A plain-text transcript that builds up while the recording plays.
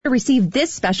Receive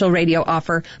this special radio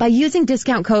offer by using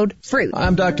discount code FRUIT.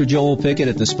 I'm Dr. Joel Pickett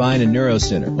at the Spine and Neuro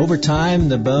Center. Over time,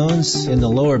 the bones in the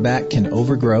lower back can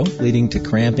overgrow, leading to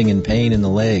cramping and pain in the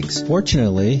legs.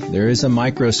 Fortunately, there is a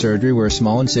microsurgery where a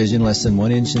small incision less than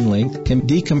 1 inch in length can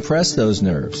decompress those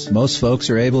nerves. Most folks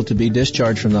are able to be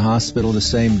discharged from the hospital the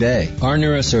same day. Our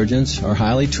neurosurgeons are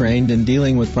highly trained in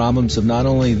dealing with problems of not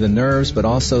only the nerves but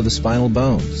also the spinal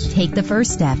bones. Take the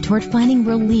first step toward finding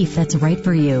relief that's right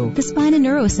for you. The Spine and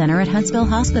Neuro Center at Huntsville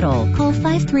Hospital. Call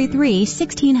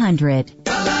 533-1600.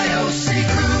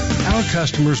 Our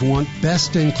customers want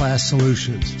best-in-class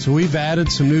solutions, so we've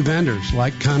added some new vendors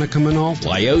like Konica Minolta.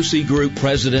 Liosi Group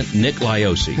President Nick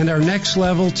Liosi. And our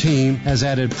next-level team has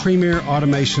added premier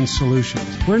automation solutions.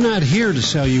 We're not here to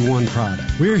sell you one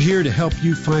product. We're here to help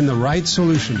you find the right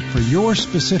solution for your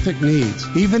specific needs,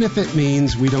 even if it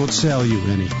means we don't sell you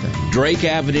anything. Drake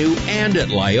Avenue and at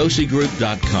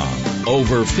LiosiGroup.com.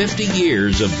 Over 50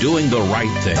 years of doing the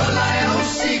right thing. The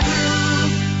Liosi Group.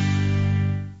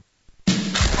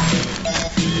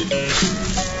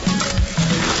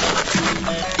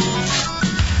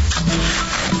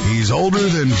 He's older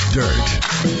than dirt.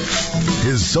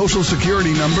 His social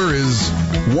security number is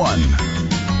 1.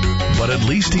 But at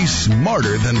least he's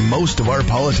smarter than most of our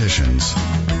politicians.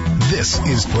 This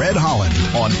is Fred Holland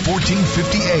on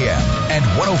 1450 AM and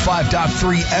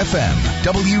 105.3 FM,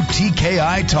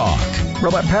 WTKI Talk.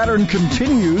 Well, that pattern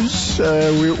continues.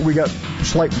 We got a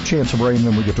slight chance of rain,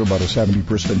 then we get to about a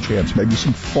 70% chance. Maybe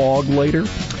some fog later.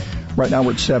 Right now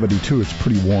we're at 72. It's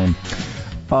pretty warm.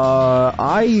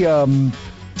 I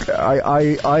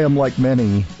am like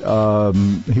many.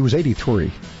 He was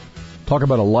 83. Talk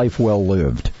about a life well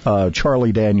lived.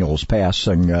 Charlie Daniels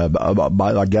passing,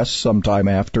 I guess, sometime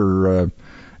after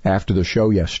the show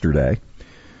yesterday.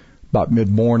 About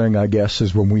mid-morning, I guess,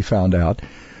 is when we found out.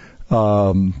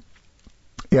 And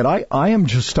I am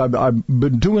just, I've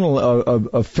been doing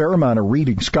a fair amount of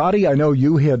reading. Scotty, I know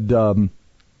you had kind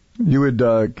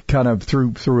of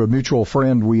through a mutual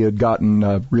friend, we had gotten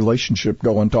a relationship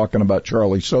going talking about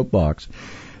Charlie's soapbox.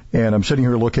 And I'm sitting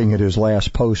here looking at his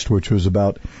last post, which was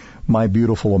about My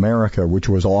Beautiful America, which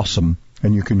was awesome.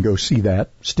 And you can go see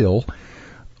that still.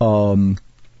 But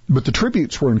the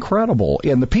tributes were incredible.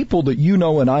 And the people that you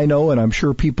know and I know, and I'm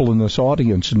sure people in this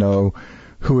audience know,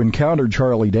 who encountered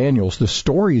Charlie Daniels, the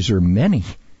stories are many.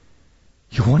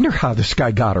 You wonder how this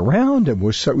guy got around and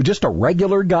was just a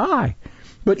regular guy.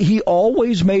 But he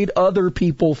always made other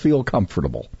people feel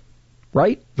comfortable,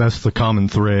 right? That's the common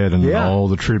thread in all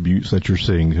the tributes that you're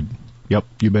seeing. Yep,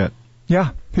 you bet.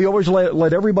 Yeah, he always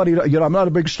let everybody know, I'm not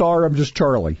a big star, I'm just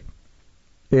Charlie.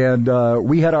 And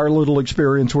we had our little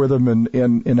experience with him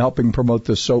in helping promote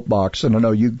this soapbox. And I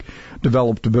know you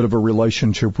developed a bit of a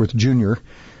relationship with Junior.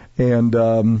 And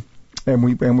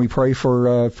we pray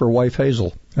for wife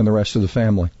Hazel and the rest of the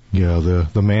family. Yeah,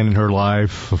 the man in her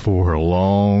life for a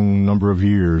long number of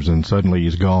years, and suddenly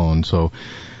he's gone. So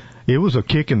it was a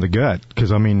kick in the gut,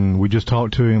 because, I mean, we just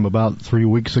talked to him about 3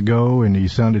 weeks ago, and he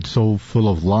sounded so full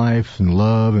of life and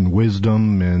love and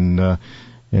wisdom, and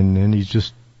he's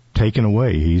just taken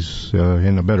away. He's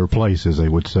in a better place, as they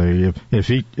would say.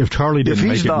 If Charlie didn't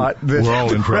make it, we're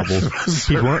all in trouble.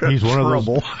 He's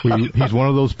one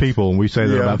of those people, and we say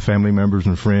that about family members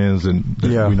and friends, and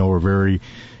that we know are very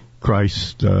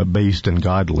Christ-based and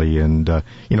godly. And,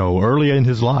 early in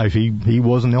his life, he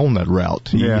wasn't on that route.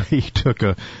 He took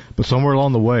but somewhere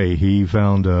along the way, he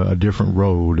found a different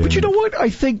road. But you know what? I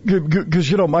think, because,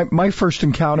 my first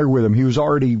encounter with him, he was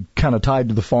already kind of tied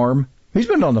to the farm. He's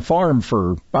been on the farm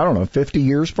for, 50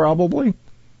 years probably.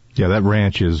 Yeah, that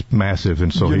ranch is massive,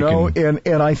 and so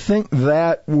and I think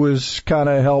that was kind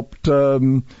of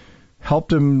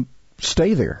helped him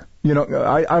stay there.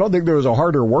 I don't think there was a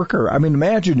harder worker. I mean,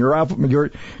 imagine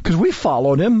because we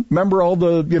followed him. Remember all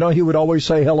he would always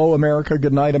say, "Hello, America,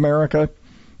 good night, America."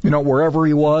 Wherever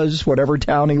he was, whatever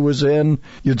town he was in,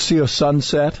 you'd see a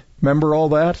sunset. Remember all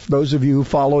that? Those of you who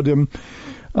followed him,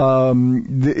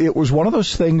 it was one of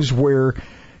those things where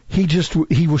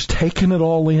he was taking it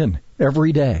all in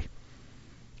every day,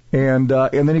 and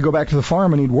then he'd go back to the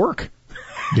farm and he'd work.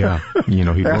 Yeah,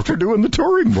 he'd after doing the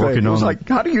touring thing. It was like,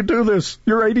 how do you do this?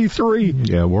 You're 83.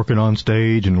 Yeah, working on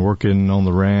stage and working on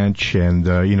the ranch, and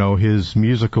his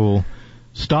musical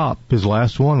stop, his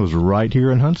last one, was right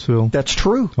here in Huntsville. That's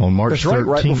true. On March 13th.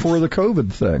 Right before the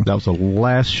COVID thing. That was the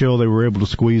last show they were able to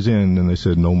squeeze in, and they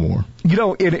said no more.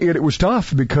 It was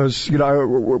tough because,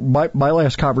 my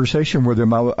last conversation with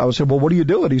him, I said, well, what are you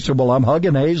doing? He said, well, I'm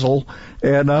hugging Hazel,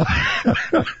 and I'm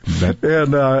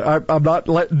not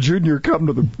letting Junior come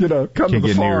to the, come to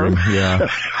the farm. Yeah.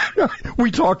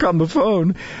 We talk on the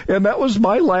phone, and that was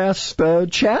my last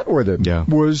chat with him. Yeah.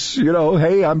 Was,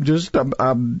 hey, I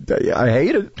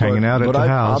hate it. Hanging out at the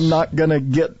house. I'm not going to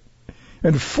get.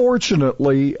 And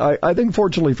fortunately, I think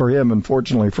fortunately for him and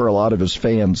fortunately for a lot of his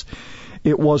fans,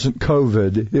 it wasn't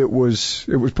COVID. It was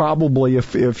probably,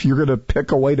 if you're going to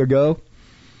pick a way to go,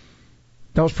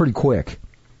 that was pretty quick.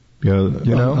 Yeah,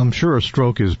 I'm sure a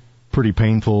stroke is pretty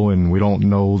painful, and we don't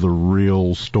know the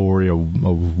real story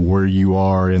of where you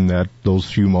are in those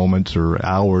few moments or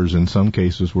hours in some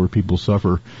cases where people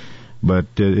suffer. But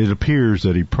it appears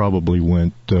that he probably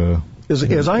went.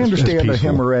 As I understand a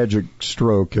hemorrhagic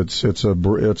stroke, it's a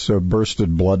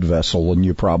bursted blood vessel, and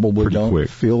you probably don't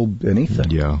feel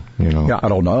anything. Yeah, Yeah, I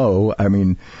don't know. I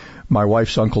mean, my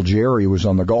wife's Uncle Jerry was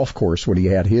on the golf course when he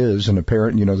had his, and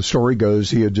apparently, the story goes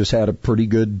he had just had a pretty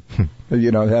good, had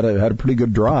a pretty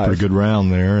good drive, pretty good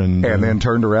round there, and then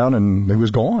turned around and he was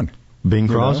gone. Bing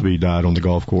Crosby died on the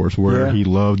golf course where he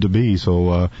loved to be.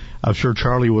 So I'm sure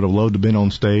Charlie would have loved to have been on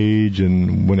stage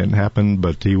and when it happened,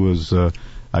 but he was,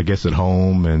 I guess, at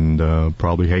home, and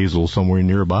probably Hazel somewhere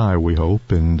nearby, we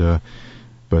hope. And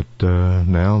but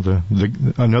now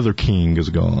another king is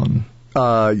gone.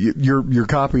 Your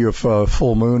copy of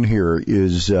Full Moon here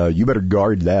is you better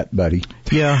guard that, buddy.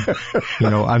 Yeah,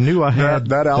 I knew I had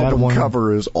that album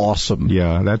cover is awesome.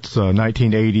 Yeah, that's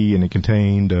 1980, and it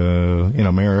contained In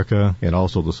America, and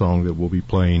also the song that we'll be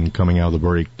playing coming out of the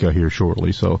break here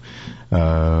shortly. So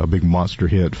a big monster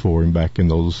hit for him back in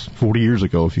those 40 years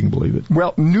ago, if you can believe it.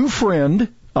 Well, new friend.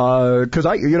 Because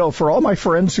for all my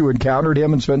friends who encountered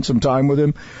him and spent some time with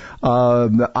him,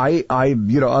 other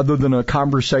than a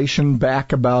conversation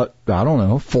back about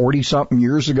 40-something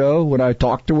years ago when I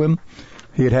talked to him,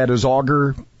 he had his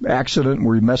auger accident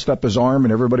where he messed up his arm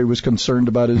and everybody was concerned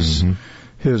about his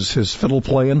fiddle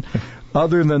playing.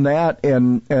 Other than that,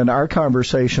 and our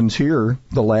conversations here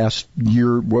the last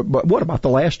year, what about the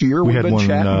last year? We had been one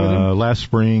chatting with him? Last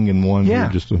spring and one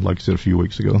just, like I said, a few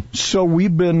weeks ago. So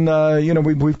we've been,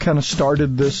 we've kind of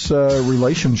started this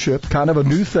relationship, kind of a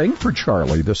new thing for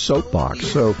Charlie, the soapbox.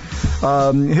 So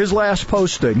his last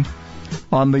posting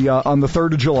on the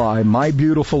 3rd of July, My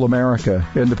Beautiful America,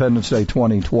 Independence Day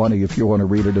 2020. If you want to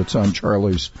read it, it's on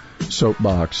Charlie's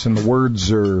soapbox, and the words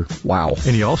are wow.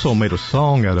 And he also made a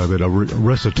song out of it, a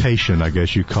recitation, I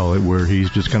guess you call it, where he's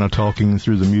just kind of talking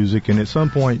through the music. And at some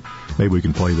point, maybe we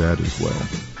can play that as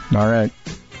well. All right.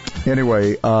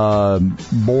 Anyway,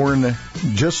 born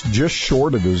just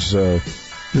short of his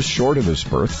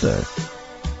birthday.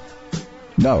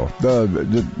 No,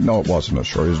 it wasn't a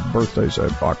short. His birthday's in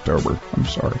October. I'm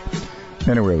sorry.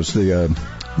 Anyway, it was the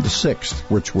 6th,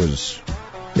 which was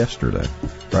yesterday,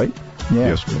 right? Yeah.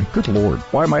 Yesterday. Good Lord.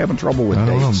 Why am I having trouble with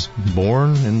dates?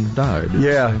 Born and died.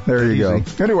 Yeah, there you go.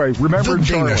 Anyway, remember The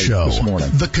Dana Show this morning.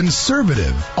 The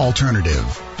conservative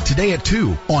alternative. Today at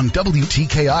 2 on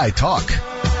WTKI Talk.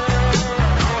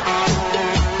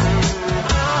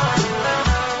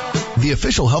 The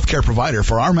official healthcare provider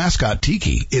for our mascot,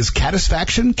 Tiki, is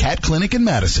Catisfaction Cat Clinic in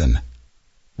Madison.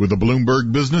 With the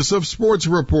Bloomberg Business of Sports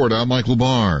Report, I'm Michael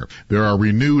Barr. There are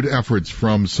renewed efforts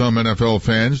from some NFL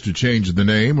fans to change the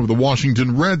name of the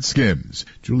Washington Redskins.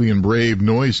 Julian Brave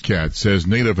Noise Cat says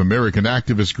Native American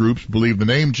activist groups believe the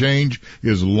name change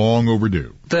is long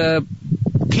overdue. The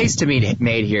case to be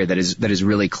made here that is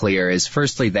really clear is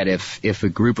firstly that if a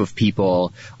group of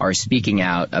people are speaking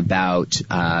out about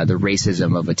the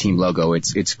racism of a team logo,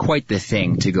 it's quite the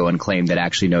thing to go and claim that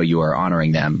actually no, you are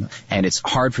honoring them. And it's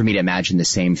hard for me to imagine the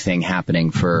same thing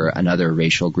happening for another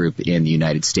racial group in the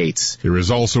United States. There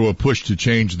is also a push to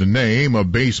change the name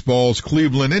of baseball's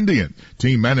Cleveland Indian.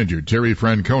 Team manager Terry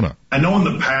Francona. I know in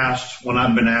the past when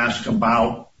I've been asked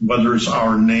about whether it's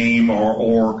our name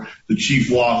or the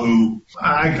Chief Wahoo,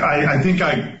 I think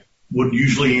I would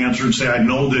usually answer and say I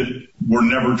know that we're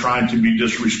never trying to be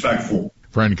disrespectful.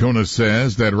 Francona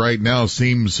says that right now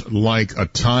seems like a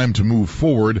time to move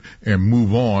forward and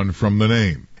move on from the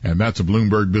name. And that's a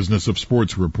Bloomberg Business of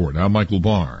Sports report. I'm Michael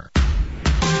Barr.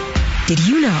 Did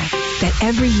you know that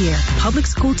every year public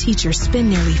school teachers spend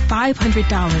nearly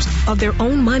 $500 of their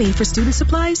own money for student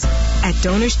supplies? At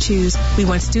Donors Choose, we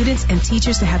want students and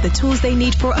teachers to have the tools they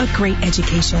need for a great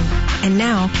education. And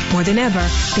now, more than ever,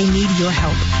 they need your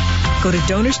help. Go to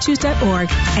DonorsChoose.org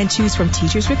and choose from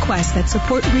teachers' requests that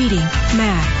support reading,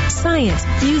 math, science,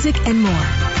 music, and more.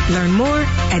 Learn more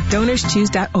at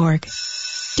DonorsChoose.org.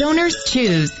 Donors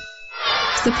Choose.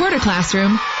 Support a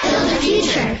classroom. Build a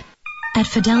future. At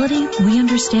Fidelity, we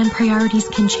understand priorities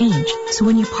can change. So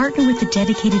when you partner with a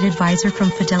dedicated advisor from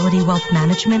Fidelity Wealth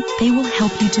Management, they will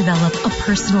help you develop a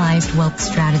personalized wealth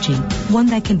strategy, one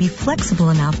that can be flexible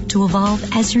enough to evolve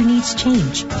as your needs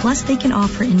change. Plus, they can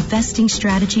offer investing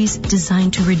strategies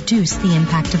designed to reduce the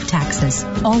impact of taxes,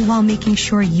 all while making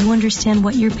sure you understand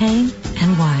what you're paying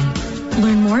and why.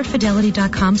 Learn more at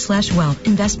fidelity.com/wealth.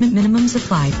 Investment minimums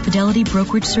apply. Fidelity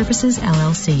Brokerage Services,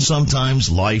 LLC. Sometimes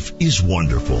life is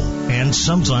wonderful, and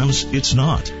sometimes it's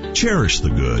not. Cherish the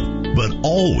good, but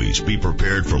always be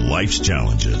prepared for life's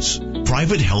challenges.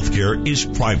 Private health care is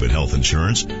private health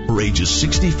insurance for ages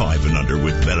 65 and under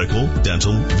with medical,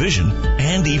 dental, vision,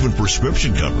 and even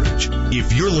prescription coverage.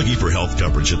 If you're looking for health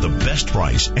coverage at the best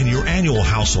price and your annual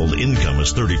household income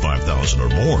is $35,000 or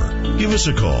more, give us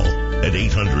a call at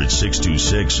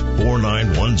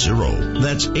 800-626-4910.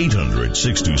 That's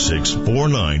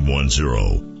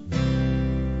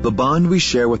 800-626-4910. The bond we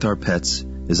share with our pets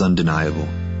is undeniable.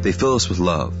 They fill us with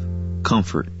love,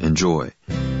 comfort, and joy,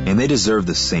 and they deserve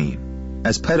the same.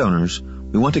 As pet owners,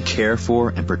 we want to care for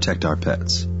and protect our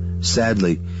pets.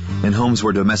 Sadly, in homes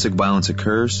where domestic violence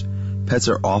occurs, pets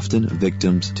are often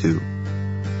victims too.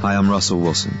 Hi, I'm Russell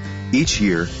Wilson. Each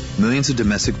year, millions of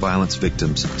domestic violence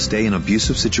victims stay in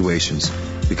abusive situations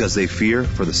because they fear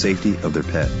for the safety of their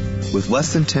pet. With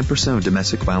less than 10% of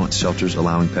domestic violence shelters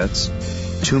allowing pets,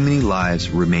 too many lives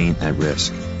remain at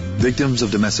risk. Victims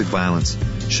of domestic violence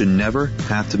should never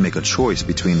have to make a choice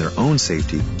between their own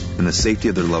safety and the safety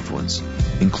of their loved ones,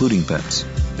 including pets.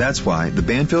 That's why the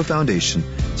Banfield Foundation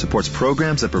supports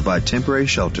programs that provide temporary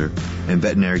shelter and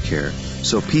veterinary care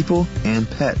so people and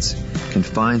pets can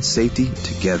find safety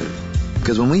together.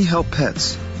 Because when we help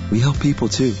pets, we help people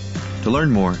too. To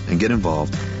learn more and get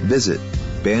involved, visit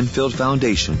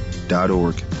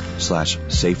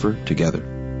banfieldfoundation.org/safertogether.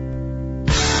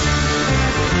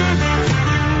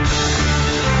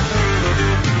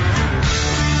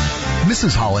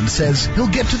 Mrs. Holland says he'll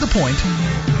get to the point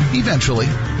eventually.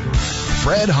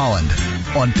 Fred Holland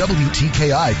on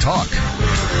WTKI Talk.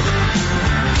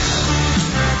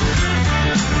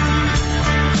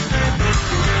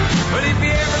 But if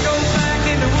you ever go back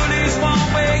in the woody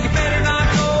swamp where you better not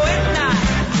go at night,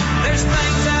 there's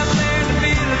things out there in the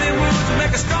middle of the woods that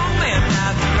make a strong man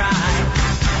not to cry.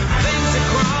 Things that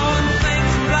crawl and things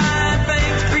that fly and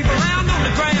things creep around on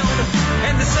the ground.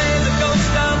 And they say the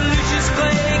ghost of Lucius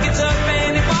Clay gets up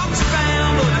and he walks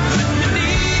around, but I couldn't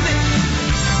believe it.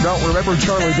 Now, remember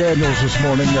Charlie Daniels this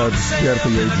morning, at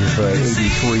the age of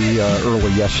 83,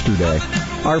 early yesterday.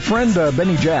 Our friend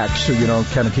Benny Jacks, who,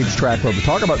 kind of keeps track of,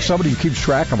 talk about somebody who keeps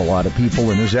track of a lot of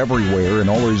people and is everywhere and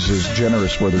always is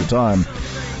generous with her time,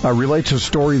 relates a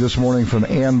story this morning from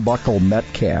Ann Buckle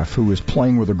Metcalf, who is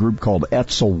playing with a group called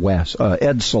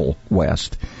Edsel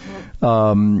West.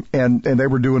 And they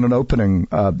were doing an opening,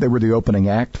 they were the opening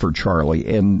act for Charlie,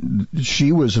 and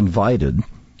she was invited.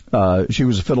 She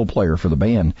was a fiddle player for the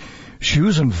band. She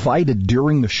was invited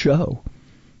during the show.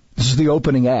 This is the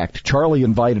opening act. Charlie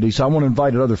invited. He said, "I want to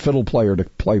invite another fiddle player to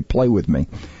play with me,"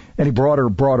 and he brought her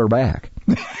back.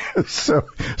 so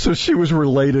she was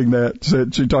relating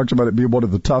that. She talks about it being one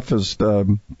of the toughest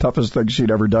things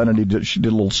she'd ever done, and she did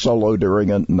a little solo during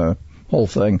it and the whole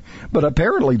thing. But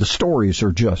apparently the stories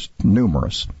are just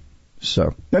numerous.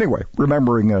 So anyway,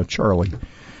 remembering Charlie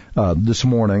this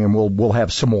morning, and we'll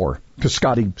have some more because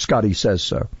Scotty says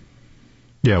so.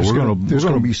 Yeah, there's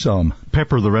going to be some.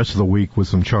 Pepper the rest of the week with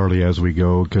some Charlie as we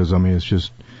go, because, it's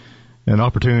just an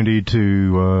opportunity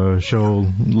to show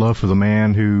love for the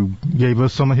man who gave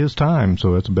us some of his time,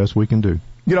 so that's the best we can do.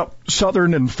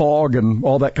 Southern and fog and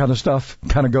all that kind of stuff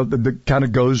kind of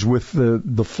goes with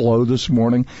the flow this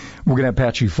morning. We're going to have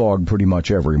patchy fog pretty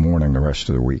much every morning the rest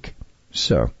of the week.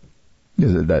 So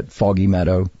that foggy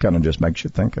meadow kind of just makes you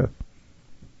think of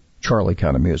Charlie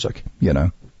kind of music,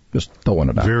 Just throwing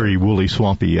it out. Very woolly,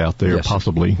 swampy out there, yes,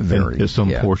 possibly. Very.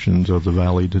 Some portions of the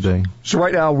valley today. So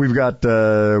right now we've got,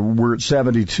 we're at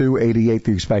 72, 88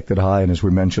 the expected high, and as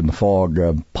we mentioned, the fog,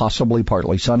 possibly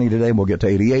partly sunny today. We'll get to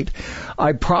 88.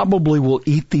 I probably will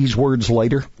eat these words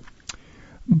later,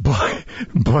 but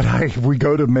we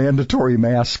go to mandatory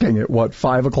masking at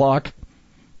 5 o'clock?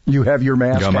 You have your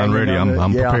mask on? I'm ready.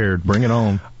 I'm prepared. Bring it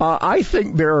on. I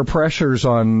think there are pressures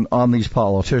on these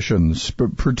politicians,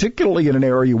 particularly in an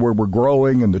area where we're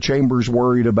growing and the chamber's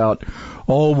worried about,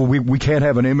 we can't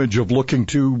have an image of looking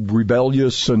too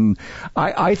rebellious. And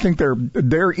I think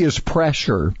there is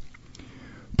pressure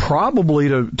probably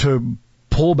to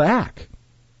pull back.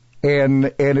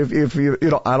 And if you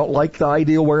know, I don't like the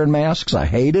idea of wearing masks. I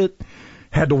hate it.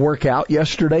 Had to work out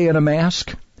yesterday in a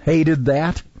mask. Hated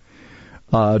that.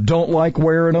 Don't like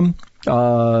wearing them.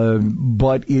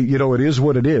 But you know, it is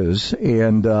what it is.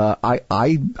 And,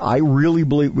 I really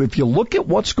believe if you look at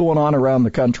what's going on around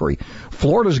the country,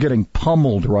 Florida's getting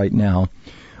pummeled right now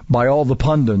by all the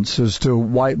pundits as to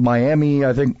why Miami,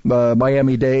 I think,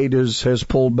 Miami-Dade has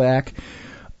pulled back.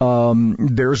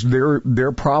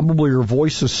 There probably are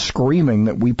voices screaming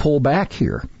that we pull back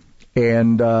here.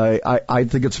 And, I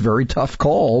think it's a very tough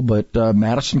call, but,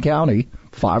 Madison County,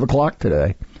 5 o'clock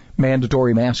today,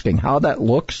 mandatory masking. How that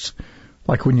looks,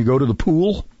 like when you go to the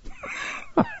pool,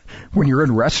 when you're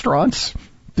in restaurants,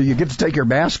 do you get to take your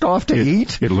mask off to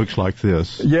eat? It looks like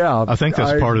this. Yeah. I think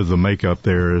that's part of the makeup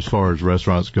there as far as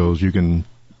restaurants goes. You can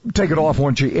take it off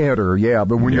once you enter, yeah,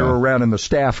 but when you're around and the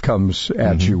staff comes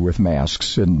at you with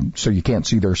masks, and so you can't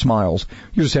see their smiles,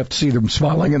 you just have to see them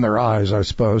smiling in their eyes, I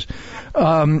suppose.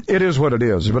 It is what it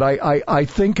is, but I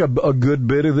think a good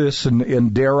bit of this,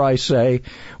 and dare I say,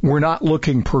 we're not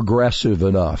looking progressive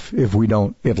enough if we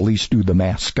don't at least do the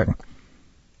masking.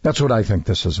 That's what I think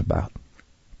this is about.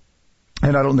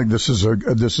 And I don't think this is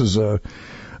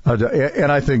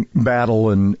and I think Battle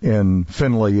and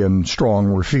Finley and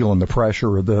Strong were feeling the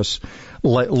pressure of this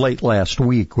late last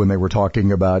week when they were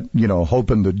talking about, you know,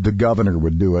 hoping that the governor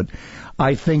would do it.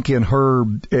 I think in her,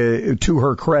 to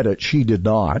her credit, she did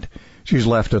not. She's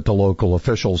left it to local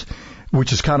officials,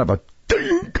 which is kind of a,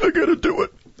 dang, I gotta do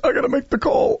it. I gotta make the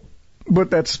call.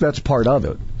 But that's part of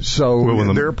it.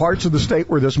 So there are parts of the state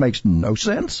where this makes no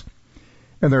sense,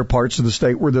 and there are parts of the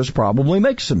state where this probably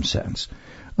makes some sense.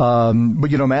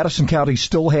 But, you know, Madison County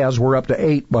still has, we're up to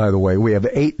 8, by the way. We have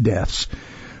 8 deaths.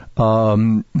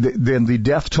 Then the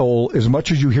death toll, as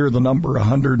much as you hear the number,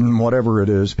 100 and whatever it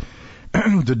is,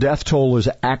 the death toll is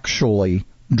actually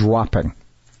dropping.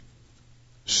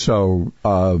 So,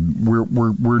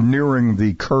 we're nearing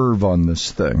the curve on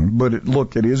this thing. But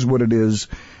look, it is what it is.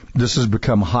 This has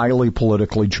become highly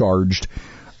politically charged.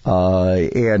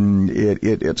 And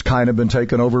it's kind of been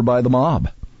taken over by the mob.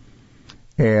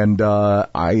 And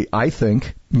I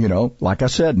think, you know, like I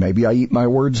said, maybe I eat my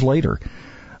words later.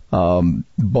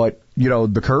 But, you know,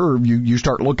 the curve, you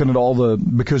start looking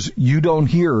at because you don't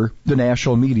hear the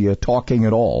national media talking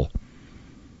at all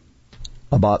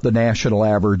about the national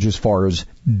average as far as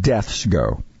deaths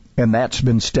go. And that's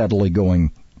been steadily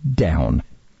going down.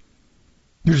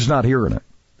 You're just not hearing it.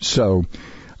 So,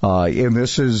 and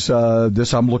this is,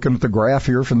 I'm looking at the graph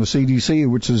here from the CDC,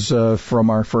 which is, from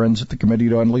our friends at the Committee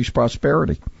to Unleash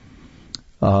Prosperity.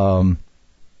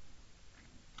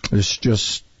 It's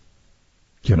just,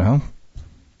 you know,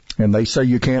 and they say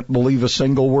you can't believe a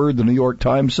single word the New York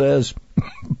Times says,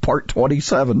 part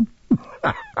 27,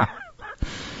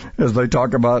 as they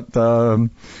talk about,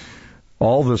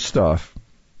 all this stuff.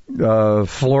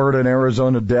 Florida and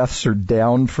Arizona deaths are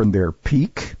down from their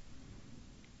peak.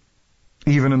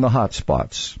 Even in the hot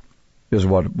spots, is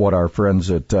what our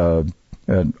friends at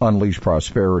Unleash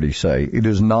Prosperity say. It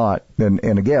is not,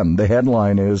 and again, the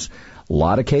headline is a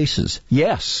lot of cases.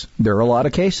 Yes, there are a lot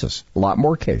of cases, a lot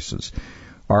more cases.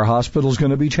 Are hospitals going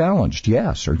to be challenged?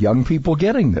 Yes. Are young people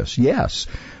getting this? Yes.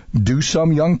 Do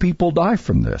some young people die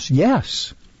from this?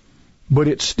 Yes. But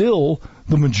it's still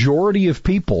the majority of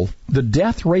people. The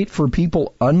death rate for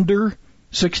people under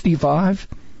 65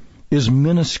 is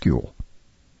minuscule.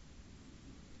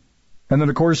 And then,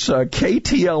 of course,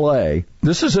 KTLA,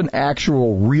 this is an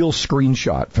actual real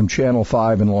screenshot from Channel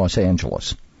 5 in Los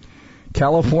Angeles.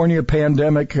 California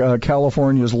pandemic,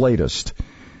 California's latest.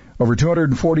 Over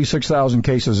 246,000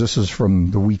 cases. This is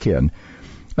from the weekend.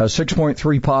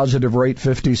 6.3 positive rate,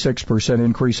 56%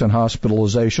 increase in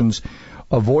hospitalizations.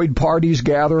 Avoid parties,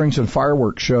 gatherings, and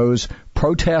fireworks shows.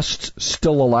 Protests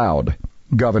still allowed,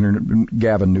 Governor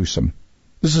Gavin Newsom.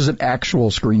 This is an actual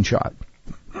screenshot.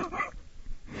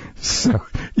 So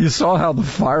you saw how the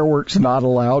fireworks not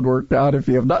allowed worked out. If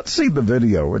you have not seen the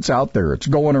video, it's out there. It's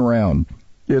going around.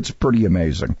 It's pretty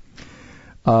amazing.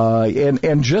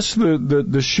 And just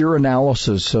the sheer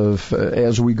analysis of,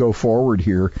 as we go forward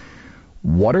here,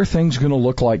 what are things going to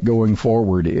look like going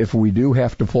forward if we do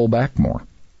have to pull back more?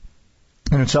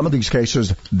 And in some of these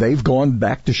cases, they've gone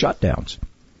back to shutdowns.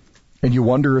 And you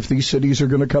wonder if these cities are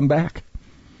going to come back.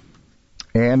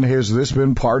 And has this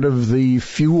been part of the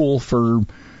fuel for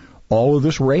all of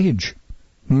this rage?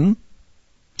 I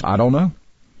don't know.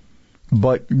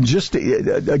 But just,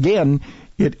 again,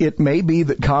 it may be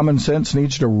that common sense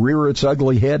needs to rear its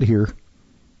ugly head here.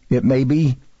 It may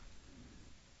be,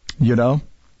 you know.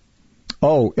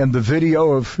 Oh, and the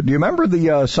video of, do you remember the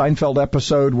Seinfeld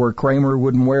episode where Kramer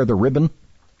wouldn't wear the ribbon?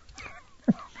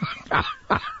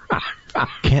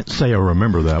 Can't say I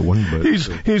remember that one, but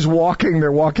he's walking.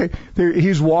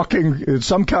 He's walking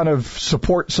some kind of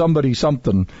support somebody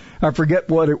something. I forget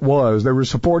what it was. They were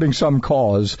supporting some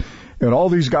cause, and all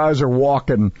these guys are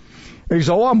walking. And he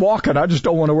said, "Oh, I'm walking. I just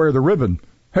don't want to wear the ribbon."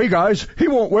 Hey guys, he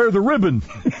won't wear the ribbon,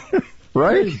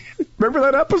 right? Remember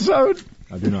that episode?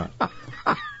 I do not.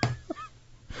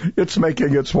 It's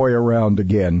making its way around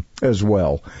again as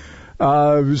well.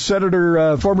 Former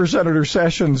Senator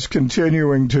Sessions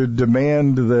continuing to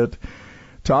demand that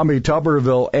Tommy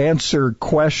Tuberville answer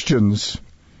questions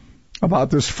about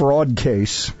this fraud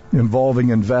case involving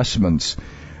investments.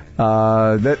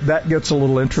 That gets a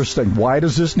little interesting. Why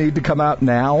does this need to come out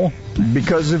now?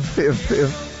 Because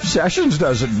if Sessions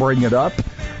doesn't bring it up,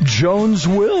 Jones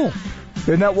will.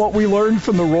 Isn't that what we learned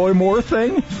from the Roy Moore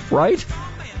thing, right?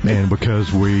 Man,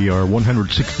 because we are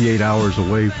 168 hours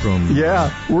away from...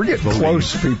 Yeah, we're getting voting.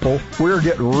 Close, people. We're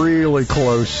getting really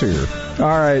close here. All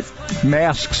right,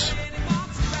 masks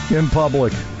in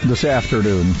public this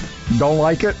afternoon. Don't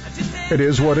like it? It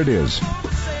is what it is.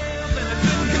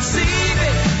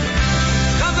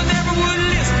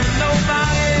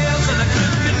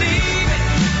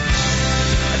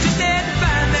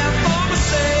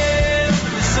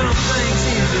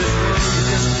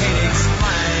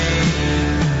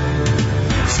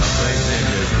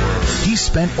 He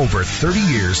spent over 30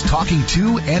 years talking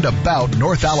to and about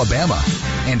North Alabama,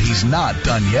 and he's not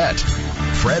done yet.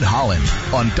 Fred Holland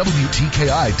on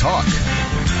WTKI Talk.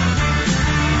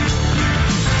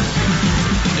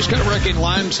 Discover in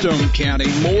Limestone County,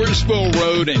 Mooresville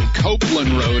Road and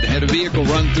Copeland Road had a vehicle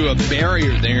run through a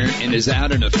barrier there and is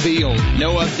out in a field.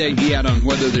 No update yet on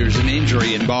whether there's an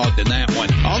injury involved in that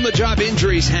one. On-the-job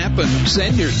injuries happen.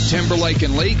 Seniors, Timberlake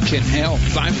and Lee can help.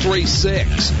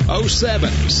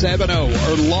 536-0770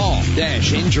 or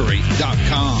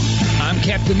law-injury.com. I'm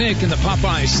Captain Nick in the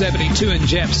Popeye 72 and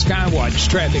Jeff Skywatch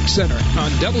Traffic Center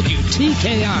on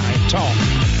WTKI Talk.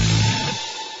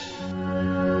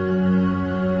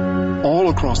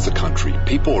 All across the country,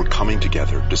 people are coming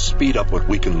together to speed up what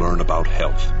we can learn about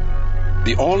health.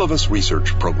 The All of Us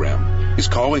Research Program is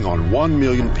calling on 1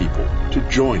 million people to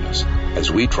join us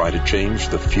as we try to change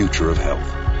the future of health.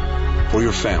 For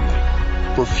your family,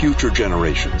 for future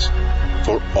generations,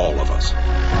 for all of us.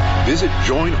 Visit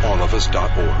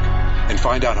joinallofus.org and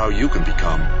find out how you can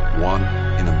become 1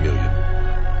 in a million.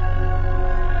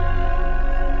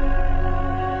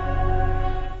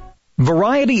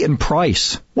 Variety and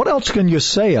price. What else can you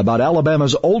say about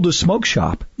Alabama's oldest smoke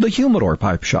shop, the Humidor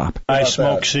Pipe Shop? I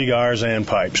smoke cigars and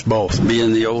pipes, both.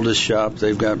 Being the oldest shop,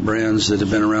 they've got brands that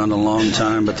have been around a long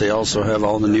time, but they also have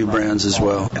all the new brands as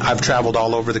well. I've traveled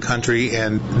all over the country,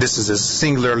 and this is as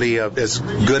singularly as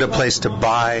good a place to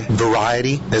buy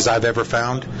variety as I've ever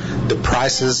found. The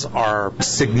prices are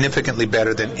significantly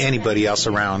better than anybody else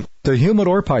around. The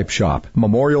Humidor Pipe Shop,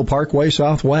 Memorial Parkway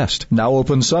Southwest. Now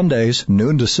open Sundays,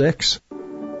 noon to 6.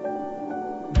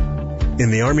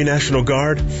 In the Army National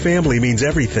Guard, family means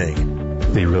everything.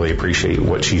 They really appreciate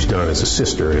what she's done as a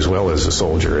sister as well as a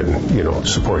soldier and,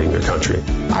 supporting their country.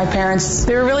 Our parents,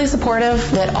 they were really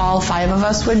supportive that all 5 of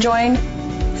us would join.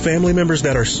 Family members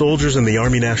that are soldiers in the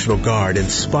Army National Guard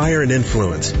inspire and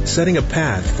influence, setting a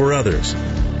path for others.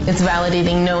 It's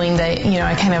validating knowing that,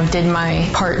 I kind of did my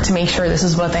part to make sure this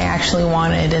is what they actually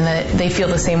wanted and that they feel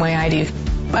the same way I do.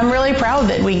 I'm really proud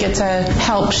that we get to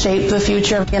help shape the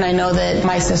future, and I know that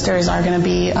my sisters are going to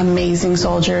be amazing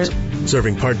soldiers.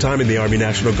 Serving part-time in the Army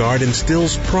National Guard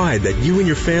instills pride that you and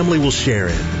your family will share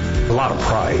in. A lot of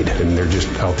pride, and they're just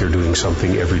out there doing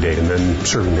something every day and then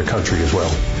serving their country as well.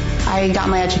 I got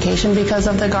my education because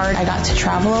of the Guard. I got to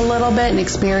travel a little bit and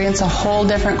experience a whole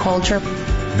different culture.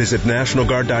 Visit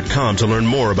NationalGuard.com to learn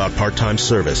more about part-time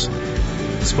service.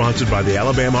 Sponsored by the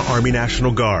Alabama Army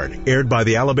National Guard. Aired by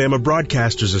the Alabama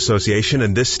Broadcasters Association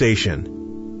and this station.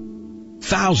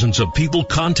 Thousands of people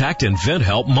contact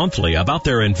InventHelp monthly about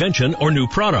their invention or new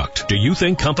product. Do you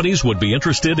think companies would be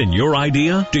interested in your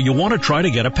idea? Do you want to try to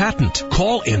get a patent?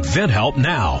 Call InventHelp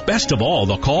now. Best of all,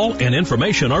 the call and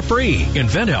information are free.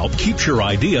 InventHelp keeps your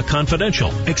idea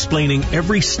confidential, explaining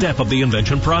every step of the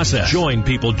invention process. Join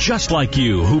people just like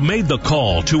you who made the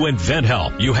call to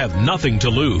InventHelp. You have nothing to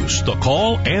lose. The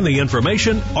call and the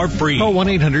information are free. Call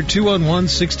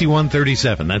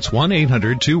 1-800-211-6137. That's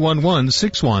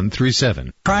 1-800-211-6137.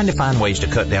 Trying to find ways to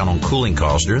cut down on cooling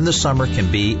costs during the summer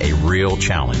can be a real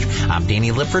challenge. I'm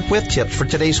Danny Lipford with tips for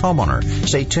today's homeowner.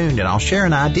 Stay tuned and I'll share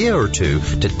an idea or two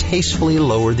to tastefully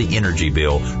lower the energy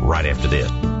bill right after this.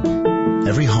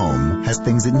 Every home has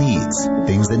things it needs,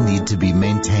 things that need to be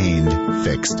maintained,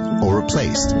 fixed, or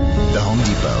replaced. The Home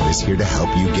Depot is here to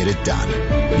help you get it done.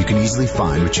 You can easily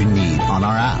find what you need on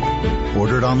our app,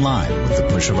 order it online with the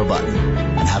push of a button,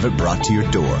 and have it brought to your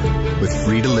door with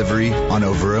free delivery on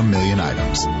over 1 million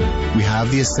items. We have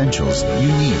the essentials you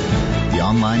need, the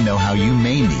online know-how you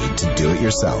may need to do it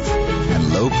yourself,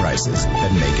 and low prices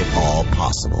that make it all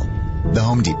possible. The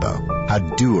Home Depot, how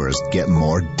doers get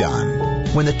more done.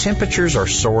 When the temperatures are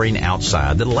soaring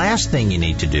outside, the last thing you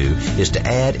need to do is to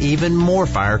add even more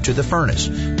fire to the furnace.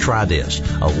 Try this.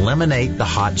 Eliminate the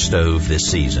hot stove this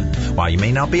season. While you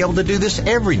may not be able to do this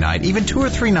every night, even 2 or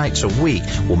 3 nights a week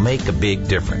will make a big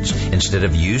difference. Instead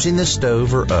of using the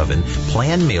stove or oven,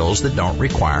 plan meals that don't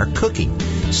require cooking.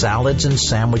 Salads and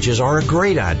sandwiches are a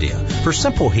great idea. For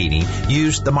simple heating,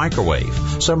 use the microwave.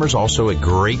 Summer's also a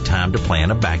great time to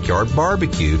plan a backyard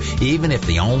barbecue, even if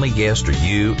the only guest are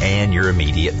you and your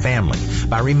immediate family.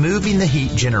 By removing the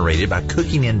heat generated by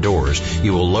cooking indoors,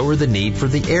 you will lower the need for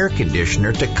the air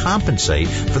conditioner to compensate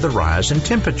for the rise in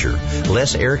temperature.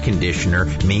 Less air conditioner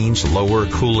means lower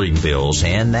cooling bills,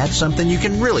 and that's something you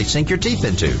can really sink your teeth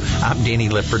into. I'm Danny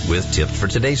Lifford with Tips for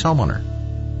Today's Homeowner.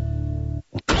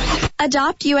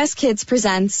 Adopt US Kids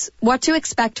presents What to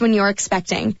Expect When You're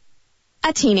Expecting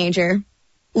a Teenager.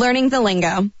 Learning the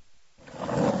lingo.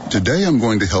 Today I'm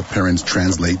going to help parents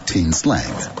translate teen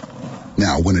slang.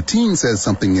 Now, when a teen says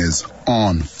something is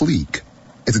on fleek,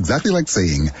 it's exactly like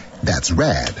saying, that's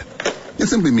rad. It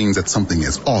simply means that something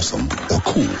is awesome or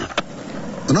cool.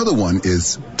 Another one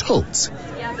is totes.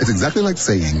 It's exactly like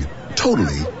saying,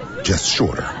 totally, just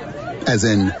shorter. As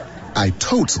in, I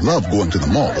totes love going to the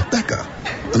mall with Becca.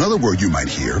 Another word you might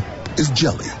hear is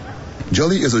jelly.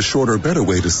 Jelly is a shorter, better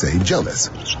way to say jealous.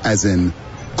 As in,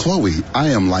 Chloe, I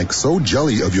am like so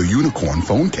jelly of your unicorn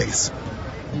phone case.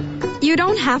 You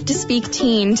don't have to speak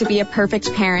teen to be a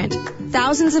perfect parent.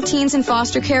 Thousands of teens in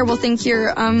foster care will think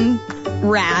you're,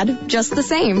 rad just the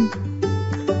same.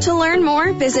 To learn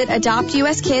more, visit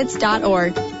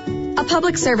adoptuskids.org. A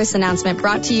public service announcement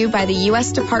brought to you by the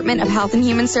U.S. Department of Health and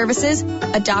Human Services,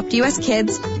 Adopt U.S.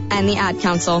 Kids, and the Ad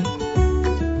Council.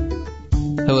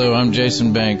 Hello, I'm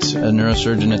Jason Banks, a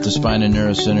neurosurgeon at the Spine and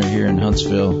Neuro Center here in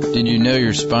Huntsville. Did you know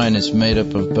your spine is made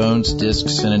up of bones,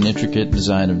 discs, and an intricate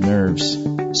design of nerves?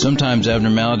 Sometimes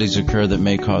abnormalities occur that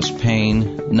may cause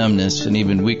pain, numbness, and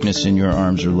even weakness in your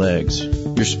arms or legs.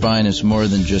 Your spine is more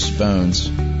than just bones.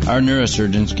 Our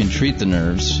neurosurgeons can treat the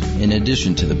nerves in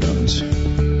addition to the bones.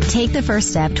 Take the first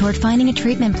step toward finding a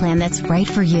treatment plan that's right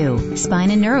for you. Spine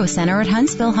and Neuro Center at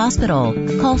Huntsville Hospital.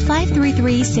 Call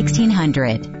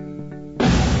 533-1600.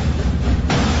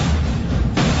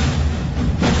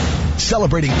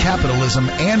 Celebrating capitalism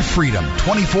and freedom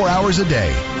 24 hours a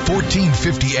day.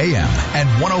 1450 AM and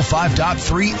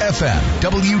 105.3 FM.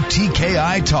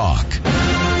 WTKI Talk.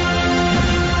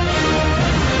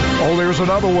 Oh, there's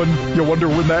another one. You wonder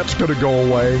when that's going to go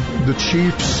away. The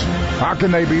Chiefs. How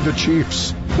can they be the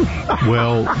Chiefs?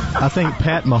 Well, I think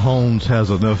Pat Mahomes has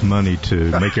enough money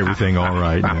to make everything all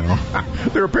right now.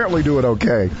 They're apparently doing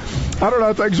okay. I don't know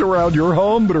how things around your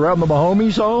home, but around the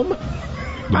Mahomes' home?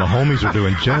 The Mahomes are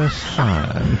doing just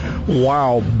fine.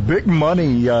 Wow. Big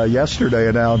money yesterday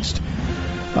announced.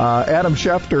 Adam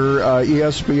Schefter,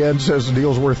 ESPN, says the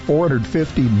deal's worth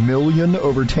 $450 million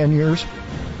over 10 years.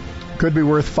 Could be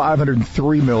worth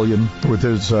 $503 million with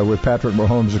Patrick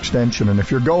Mahomes' extension. And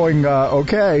if you're going,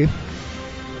 okay,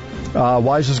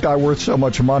 why is this guy worth so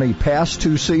much money? Past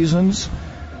 2 seasons,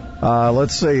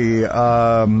 let's see,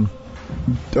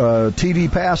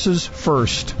 TD passes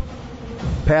first.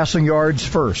 Passing yards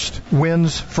first.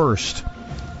 Wins first.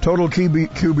 Total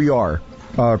QBR,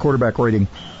 quarterback rating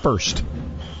first.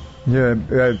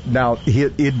 Now,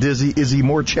 is he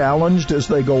more challenged as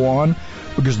they go on?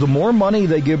 Because the more money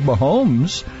they give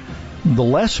Mahomes, the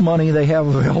less money they have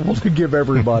available to give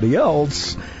everybody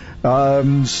else.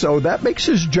 So that makes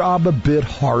his job a bit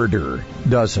harder,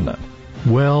 doesn't it?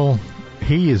 Well,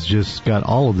 he has just got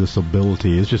all of this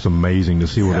ability. It's just amazing to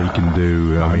see what he can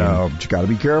do. I know, but you got to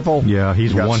be careful. Yeah,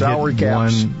 he's one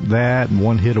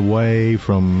hit away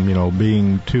from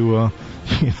being Tua,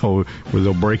 where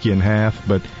they'll break you in half.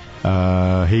 But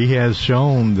he has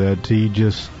shown that he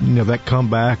just that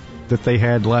comeback that they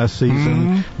had last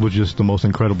season was just the most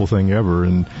incredible thing ever,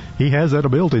 and he has that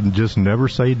ability to just never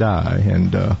say die,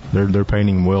 and they're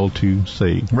painting well to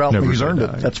see. Well, he's earned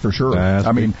it, that's for sure.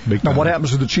 Now what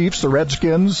happens to the Chiefs, the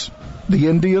Redskins, the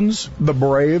Indians, the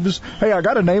Braves? Hey, I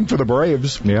got a name for the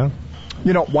Braves. Yeah.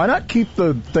 Why not keep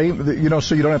the thing,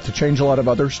 so you don't have to change a lot of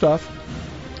other stuff?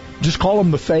 Just call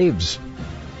them the Faves.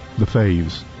 The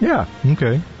Faves. Yeah.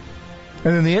 Okay.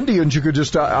 And then the Indians, you could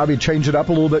just, change it up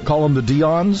a little bit, call them the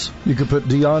Dions. You could put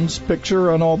Dion's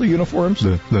picture on all the uniforms.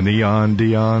 The neon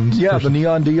Dions? Yeah, the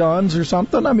neon Dions or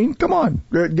something. I mean, come on.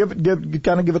 Give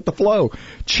it the flow.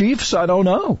 Chiefs, I don't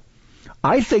know.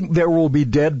 I think there will be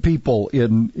dead people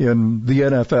in the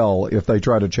NFL if they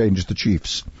try to change the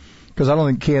Chiefs. Because I don't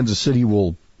think Kansas City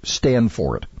will stand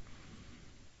for it.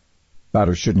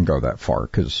 Matters shouldn't go that far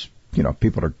because,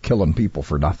 people are killing people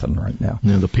for nothing right now.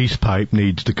 Yeah, the peace pipe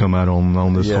needs to come out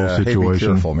on this whole situation. Hey, be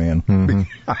careful, man. Mm-hmm.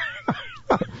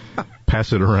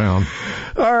 Pass it around.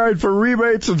 All right, for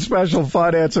rebates and special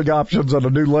financing options on a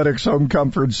new Lennox home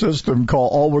comfort system, call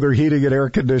All Weather Heating and Air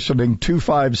Conditioning,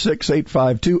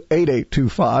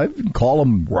 256-852-8825. Call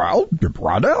them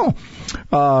right now.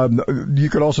 You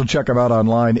can also check them out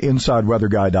online,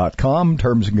 InsideWeatherGuy.com.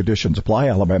 Terms and conditions apply.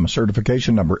 Alabama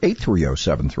certification number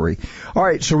 83073. All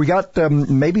right, so we got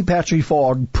maybe patchy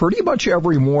fog pretty much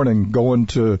every morning going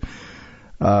to...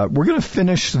 we're going to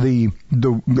finish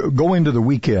go into the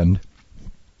weekend.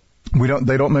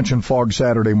 They don't mention fog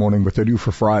Saturday morning, but they do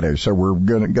for Friday. So we're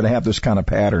going to have this kind of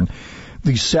pattern.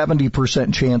 The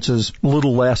 70% chances, a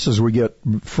little less as we get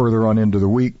further on into the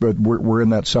week, but we're in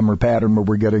that summer pattern where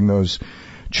we're getting those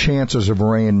chances of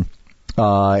rain.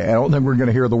 I don't think we're going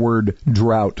to hear the word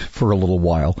drought for a little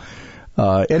while.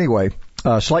 Anyway,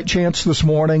 slight chance this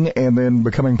morning and then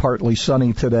becoming partly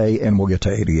sunny today, and we'll get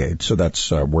to 88. So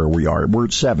that's where we are. We're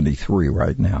at 73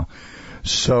 right now.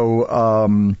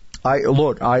 So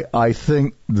I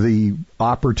think the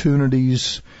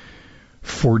opportunities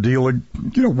for dealing,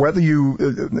 whether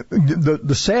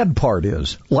the sad part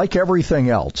is, like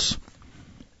everything else,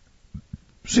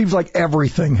 seems like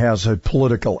everything has a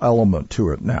political element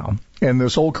to it now. And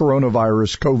this whole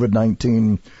coronavirus,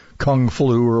 COVID-19, Kung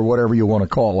flu, or whatever you want to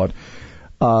call it,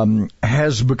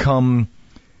 has become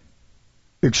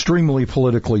extremely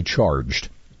politically charged.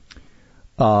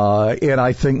 And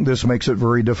I think this makes it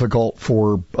very difficult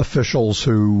for officials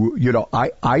who,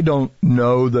 I don't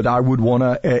know that I would want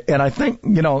to, and I think,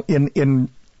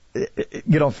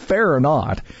 fair or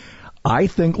not, I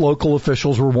think local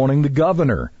officials were wanting the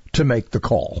governor to make the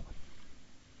call.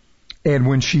 And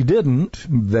when she didn't,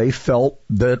 they felt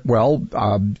that,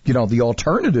 the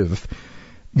alternative,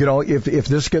 if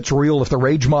this gets real, if the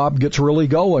rage mob gets really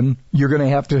going, you're going to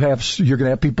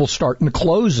have people starting to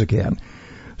close again.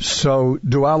 So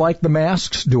do I like the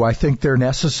masks? Do I think they're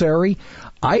necessary?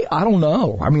 I don't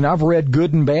know. I mean, I've read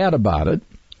good and bad about it.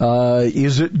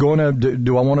 Is it going to,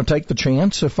 do I want to take the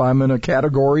chance if I'm in a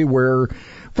category where,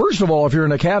 first of all, if you're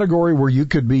in a category where you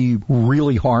could be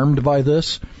really harmed by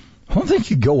this, I don't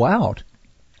think you go out,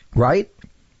 right?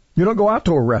 You don't go out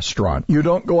to a restaurant. You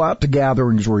don't go out to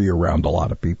gatherings where you're around a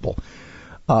lot of people.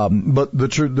 But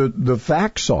the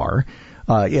facts are,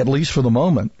 at least for the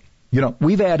moment,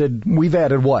 we've added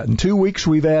what? In 2 weeks,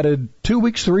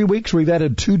 3 weeks, we've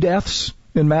added 2 deaths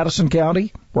in Madison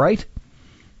County, right?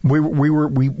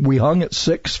 We hung at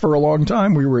 6 for a long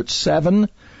time. We were at 7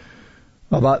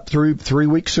 about 3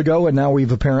 weeks ago, and now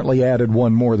we've apparently added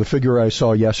 1 more. The figure I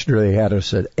saw yesterday had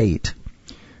us at 8.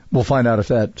 We'll find out if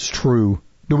that's true.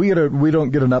 We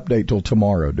don't get an update till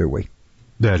tomorrow, do we?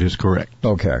 That is correct.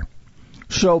 Okay.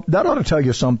 So that ought to tell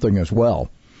you something as well.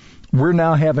 We're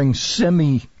now having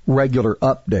semi-regular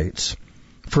updates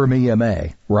from EMA,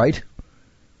 right?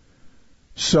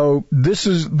 So this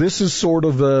is sort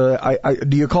of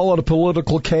do you call it a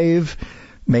political cave?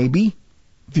 Maybe,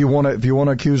 if you want to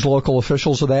accuse local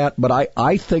officials of that. But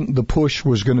I think the push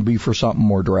was going to be for something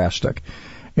more drastic.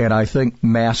 And I think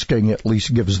masking at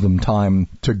least gives them time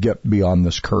to get beyond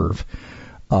this curve.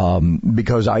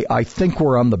 Because I think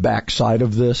we're on the backside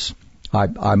of this.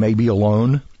 I may be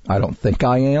alone. I don't think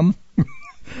I am.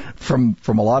 From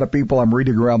a lot of people I'm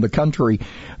reading around the country,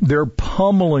 they're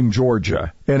pummeling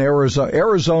Georgia and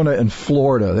Arizona and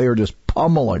Florida. They are just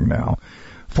pummeling now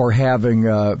for having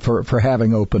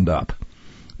opened up.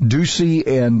 Ducey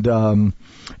and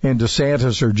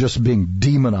DeSantis are just being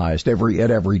demonized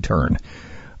at every turn.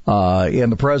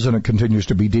 And the president continues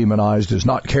to be demonized as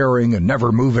not caring and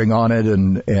never moving on it.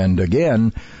 And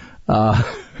again,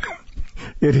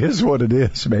 it is what it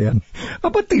is, man. How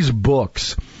about these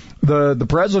books? The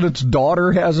president's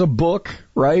daughter has a book,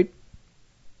 right?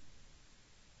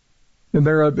 Isn't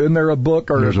there a book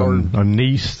or a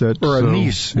niece that a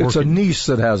niece? It's a niece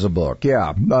that has a book.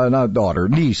 Yeah, not daughter,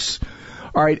 niece.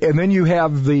 All right, and then you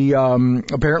have the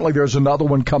apparently there's another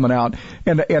one coming out,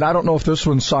 and I don't know if this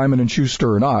one's Simon &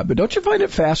 Schuster or not, but don't you find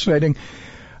it fascinating?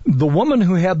 The woman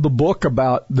who had the book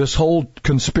about this whole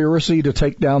conspiracy to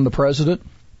take down the president,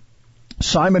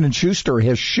 Simon & Schuster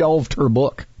has shelved her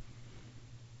book.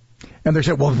 And they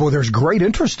said, well, there's great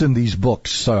interest in these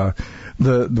books.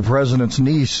 The president's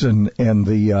niece and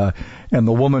the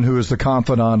woman who is the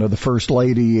confidant of the first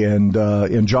lady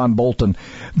and John Bolton.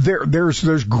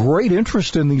 There's great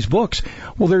interest in these books.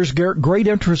 Well, there's great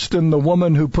interest in the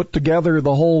woman who put together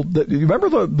the whole. You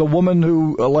remember the woman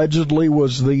who allegedly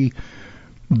was the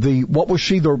what was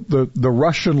she, the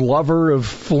Russian lover of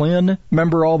Flynn?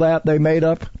 Remember all that they made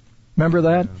up? Remember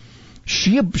that?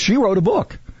 She wrote a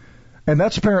book. And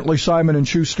that's apparently Simon &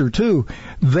 Schuster, too.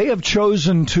 They have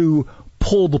chosen to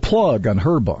pull the plug on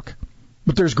her book.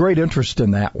 But there's great interest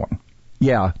in that one.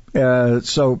 Yeah,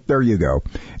 so there you go.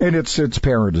 And it's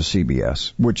parent to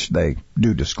CBS, which they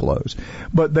do disclose.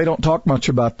 But they don't talk much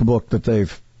about the book that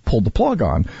they've pulled the plug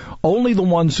on. Only the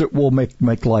ones that will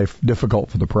make life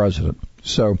difficult for the president.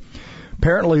 So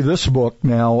apparently this book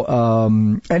now,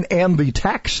 and the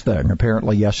tax thing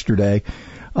apparently yesterday,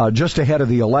 just ahead of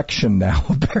the election now,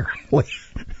 apparently.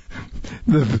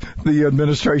 The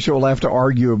administration will have to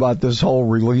argue about this whole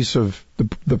release of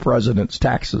the president's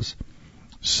taxes.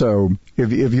 So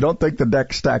if you don't think the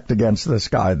deck's stacked against this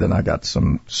guy, then I got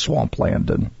some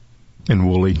swampland in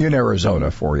Woolly in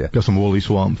Arizona for you. Got some Woolly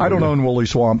Swamp. I don't own Woolly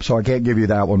Swamp, so I can't give you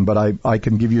that one, but I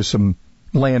can give you some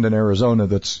land in Arizona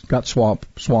that's got swamp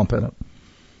in it.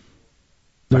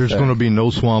 There's going to be no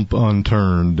swamp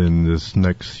unturned in this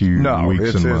next few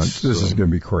weeks and months. This is going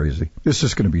to be crazy. This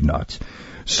is going to be nuts.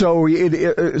 So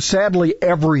sadly,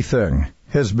 everything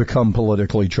has become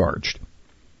politically charged.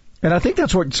 And I think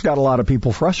that's what's got a lot of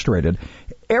people frustrated.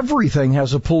 Everything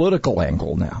has a political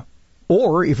angle now.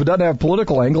 Or if it doesn't have a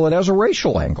political angle, it has a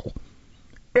racial angle.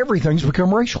 Everything's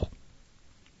become racial,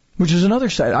 which is another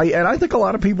side. And I think a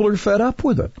lot of people are fed up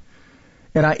with it.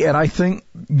 And I think,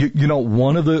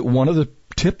 one of the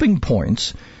tipping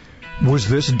points was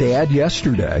this dad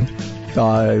yesterday,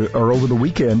 or over the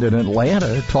weekend in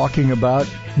Atlanta, talking about,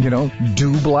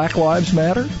 do Black Lives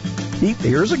Matter?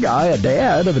 Here's a guy, a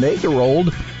dad of an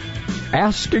 8-year-old,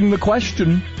 asking the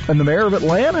question, and the mayor of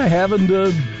Atlanta having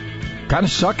to kind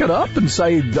of suck it up and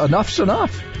say, enough's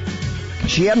enough.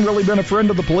 She hadn't really been a friend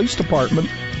of the police department.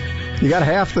 You got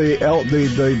half the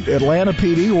Atlanta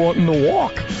PD wanting to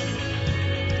walk.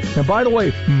 And by the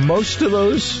way, most of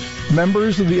those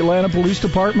members of the Atlanta Police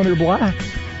Department are black.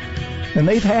 And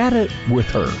they've had it with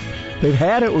her. They've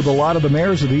had it with a lot of the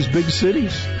mayors of these big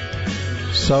cities.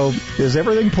 So, is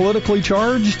everything politically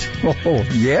charged? Oh,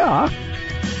 yeah.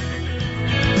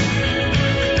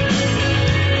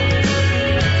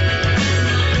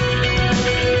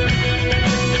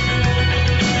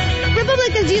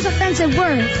 Republicans use offensive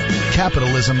words.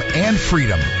 Capitalism and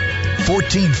freedom.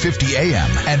 1450 AM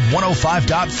and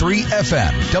 105.3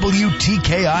 FM.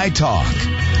 WTKI Talk.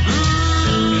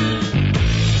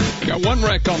 Got one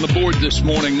wreck on the board this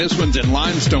morning. This one's in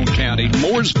Limestone County.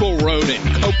 Mooresville Road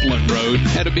and Copeland Road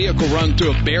had a vehicle run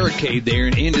through a barricade there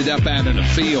and ended up out in a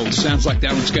field. Sounds like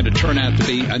that one's going to turn out to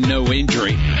be a no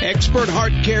injury. Expert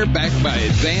heart care backed by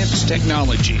advanced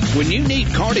technology. When you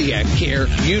need cardiac care,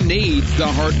 you need the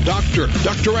Heart Doctor.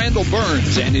 Dr. Randall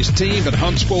Burns and his team at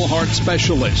Huntsville Heart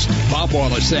Specialist. Bob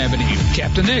Wallace Avenue.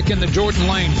 Captain Nick in the Jordan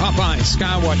Lane Popeye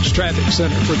Skywatch Traffic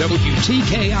Center for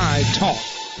WTKI Talk.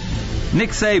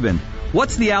 Nick Saban,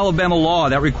 what's the Alabama law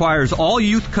that requires all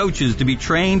youth coaches to be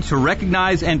trained to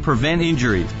recognize and prevent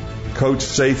injuries? Coach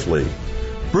safely.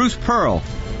 Bruce Pearl,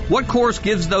 what course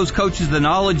gives those coaches the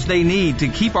knowledge they need to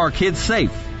keep our kids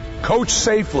safe? Coach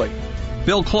safely.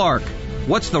 Bill Clark,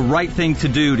 what's the right thing to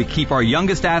do to keep our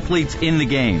youngest athletes in the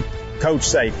game? Coach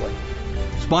safely.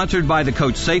 Sponsored by the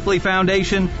Coach Safely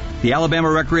Foundation, the Alabama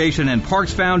Recreation and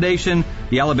Parks Foundation,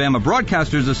 the Alabama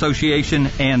Broadcasters Association,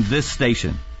 and this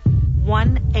station.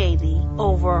 180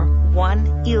 over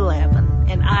 111,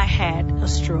 and I had a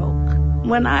stroke.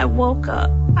 When I woke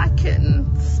up, I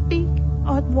couldn't speak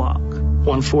or walk.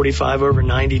 145 over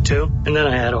 92, and then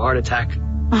I had a heart attack.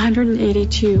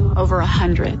 182 over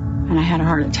 100, and I had a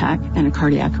heart attack and a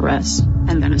cardiac arrest,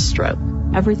 and then a stroke.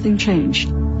 Everything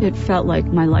changed. It felt like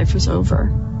my life was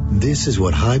over. This is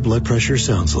what high blood pressure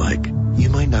sounds like. You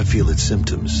might not feel its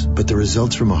symptoms, but the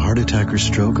results from a heart attack or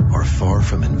stroke are far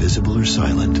from invisible or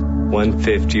silent.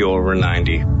 150 over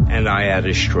 90, and I had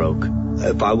a stroke.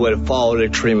 If I would have followed a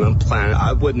treatment plan,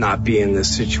 I would not be in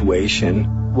this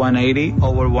situation. 180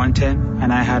 over 110,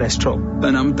 and I had a stroke.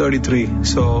 And I'm 33,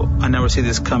 so I never see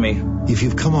this coming. If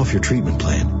you've come off your treatment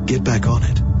plan, get back on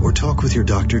it, or talk with your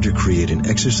doctor to create an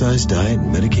exercise, diet,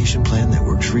 and medication plan that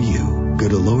works for you. Go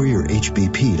to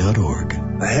loweryourhbp.org.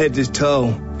 Head to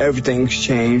toe, everything's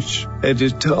changed. Head to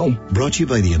toe. Brought to you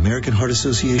by the American Heart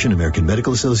Association, American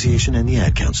Medical Association, and the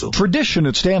Ad Council. Tradition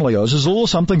at Stanley's is a little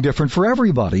something different for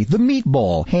everybody. The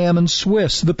meatball, ham and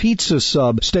Swiss, the pizza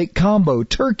sub, steak combo,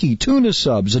 turkey, tuna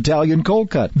subs, Italian cold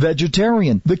cut,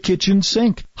 vegetarian, the kitchen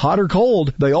sink. Hot or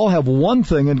cold, they all have one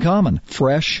thing in common: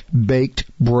 fresh baked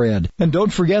bread. And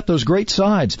don't forget those great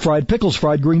sides: fried pickles,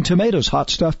 fried green tomatoes, hot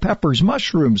stuffed peppers,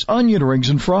 mushrooms, onion rings,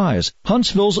 and fries.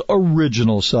 Huntsville's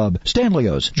original sub.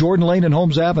 Stanley's, Jordan Lane and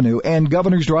Holmes Avenue, and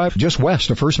Governor's Drive, just west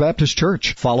of First Baptist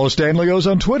Church. Follow Stanley's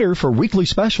on Twitter for weekly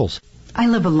specials. I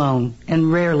live alone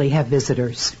and rarely have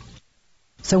visitors.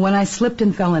 So when I slipped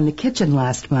and fell in the kitchen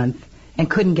last month and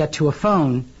couldn't get to a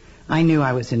phone, I knew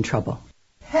I was in trouble.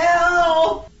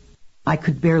 Help! I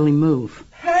could barely move.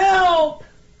 Help!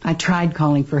 I tried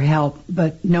calling for help,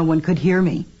 but no one could hear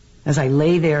me. As I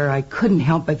lay there, I couldn't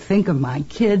help but think of my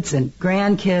kids and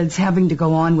grandkids having to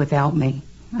go on without me.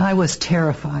 I was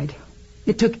terrified.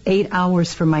 It took 8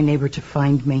 hours for my neighbor to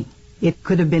find me. It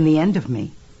could have been the end of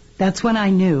me. That's when I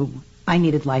knew I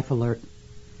needed Life Alert.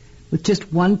 With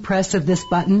just one press of this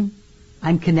button,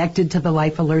 I'm connected to the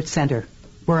Life Alert Center,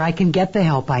 where I can get the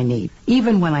help I need,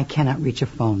 even when I cannot reach a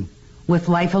phone. With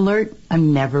Life Alert,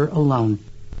 I'm never alone.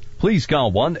 Please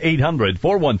call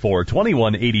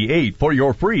 1-800-414-2188 for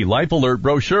your free Life Alert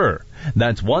brochure.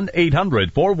 That's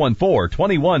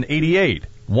 1-800-414-2188.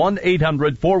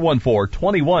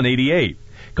 1-800-414-2188.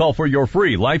 Call for your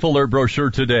free Life Alert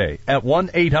brochure today at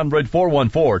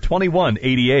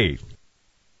 1-800-414-2188.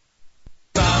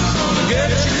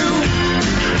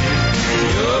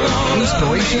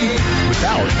 Inspiration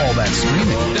without all that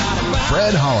screaming.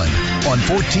 Fred Holland on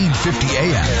 1450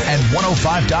 AM and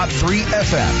 105.3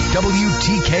 FM,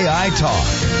 WTKI Talk.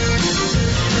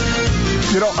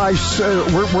 You know,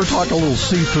 we're talking a little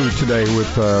seafood today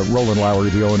with Roland Lowry,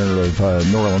 the owner of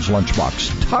New Orleans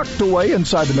Lunchbox, tucked away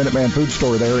inside the Minuteman Food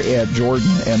Store there at Jordan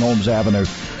and Holmes Avenue.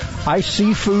 I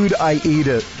see food, I eat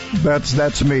it.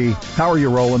 That's me. How are you,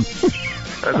 Roland?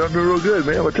 I'm doing real good,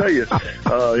 man. I'll tell you.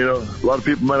 A lot of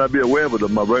people might not be aware, but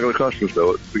my regular customers know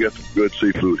it. We got some good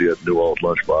seafood here at New Orleans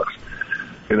Lunchbox.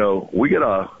 We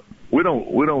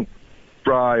don't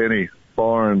fry any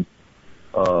foreign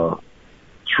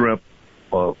shrimp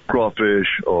or crawfish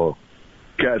or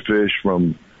catfish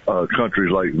from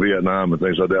countries like Vietnam and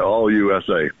things like that. All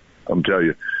USA. I'm telling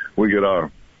you, we get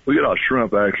our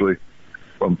shrimp actually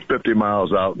from 50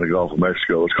 miles out in the Gulf of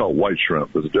Mexico. It's called white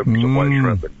shrimp. There's a difference in white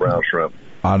shrimp and brown shrimp.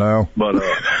 I know. But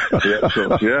that's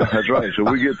right. So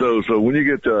we get those. So when you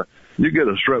get a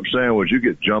shrimp sandwich, you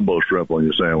get jumbo shrimp on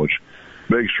your sandwich.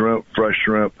 Big shrimp, fresh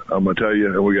shrimp. I'm gonna tell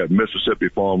you, and we got Mississippi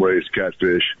farm raised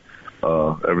catfish.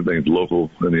 Everything's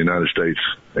local in the United States,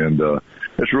 and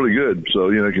it's really good. So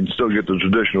you can still get the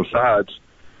traditional sides.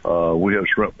 We have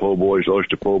shrimp po' boys,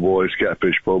 oyster po' boys,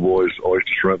 catfish po' boys,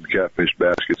 oyster shrimp, and catfish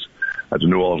baskets at the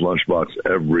New Orleans Lunchbox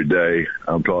every day.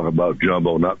 I'm talking about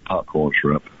jumbo, not popcorn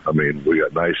shrimp. I mean, we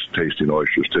got nice, tasting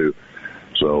oysters too.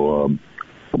 So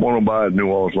come on by the New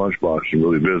Orleans Lunchbox and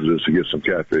really visit us and get some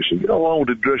catfish. And along with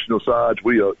the traditional sides,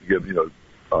 we give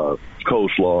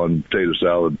coleslaw and potato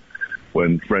salad,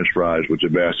 French fries with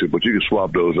your basket, but you can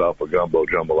swap those out for gumbo,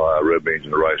 jambalaya, red beans,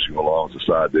 and rice to go along with the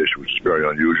side dish, which is very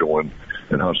unusual in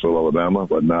Huntsville, Alabama,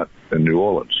 but not in New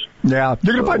Orleans. Yeah,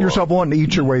 you're going to find yourself wanting to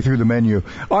eat your way through the menu.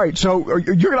 All right, so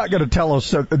you're not going to tell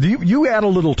us, you add a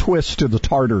little twist to the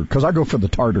tartar, because I go for the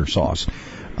tartar sauce.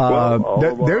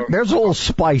 There's a little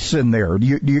spice in there. Do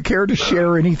you care to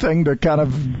share anything to kind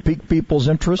of pique people's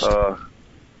interest? You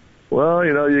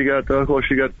got, of course,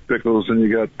 you got pickles, and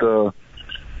you got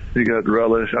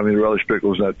relish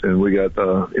pickles, and we got,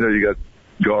 you got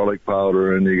garlic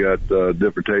powder, and you got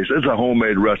different tastes. It's a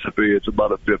homemade recipe. It's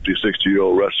about a 50,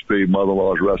 60-year-old recipe,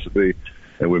 mother-in-law's recipe,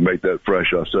 and we make that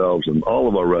fresh ourselves. And all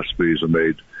of our recipes are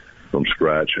made from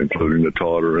scratch, including the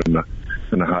tartar and the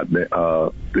hot,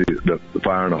 the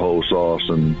fire in the hole sauce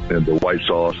and the white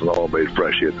sauce, and all made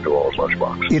fresh here at the New Orleans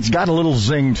Lunchbox. It's got a little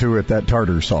zing to it, that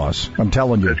tartar sauce. I'm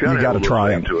telling you, you got to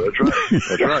try it. That's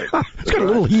right. It's got a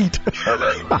little heat.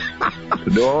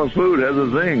 The New Orleans food has a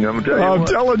zing. I'm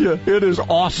telling you, it is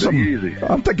awesome. Easy.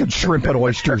 I'm thinking shrimp and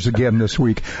oysters again this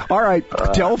week. All right,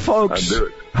 tell folks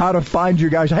how to find you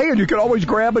guys. Hey, and you can always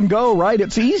grab and go, right?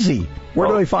 It's easy. Where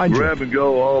do they find you? Grab and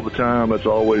go all the time. It's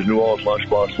always New Orleans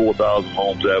Lunchbox, 4000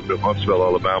 Holmes Avenue, Huntsville,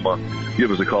 Alabama.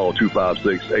 Give us a call,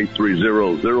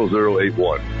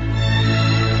 256-830-0081.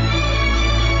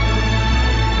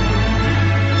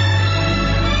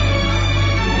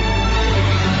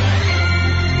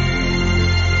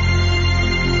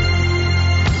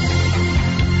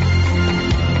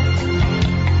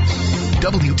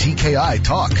 WTK WTKI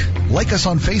Talk. Like us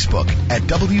on Facebook at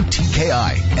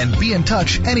WTKI and be in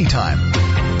touch anytime.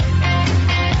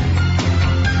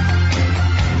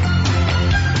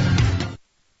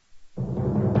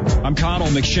 I'm Connell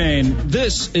McShane.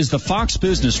 This is the Fox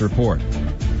Business Report.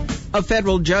 A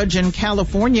federal judge in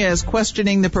California is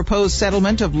questioning the proposed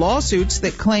settlement of lawsuits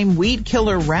that claim weed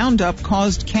killer Roundup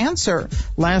caused cancer.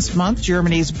 Last month,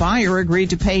 Germany's Bayer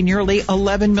agreed to pay nearly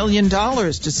 $11 million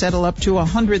to settle up to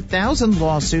 100,000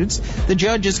 lawsuits. The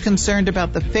judge is concerned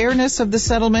about the fairness of the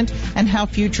settlement and how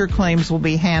future claims will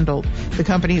be handled. The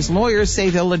company's lawyers say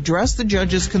they'll address the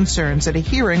judge's concerns at a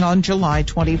hearing on July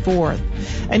 24th.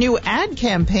 A new ad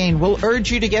campaign will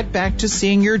urge you to get back to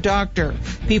seeing your doctor.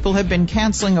 People have been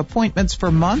canceling appointments for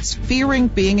months, fearing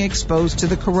being exposed to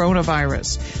the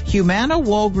coronavirus. Humana,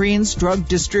 Walgreens, drug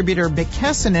distributor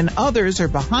McKesson, and others are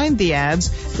behind the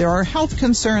ads. There are health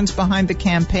concerns behind the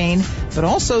campaign, but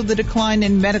also the decline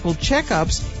in medical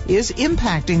checkups is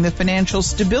impacting the financial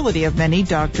stability of many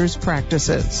doctors'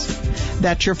 practices.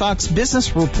 That's your Fox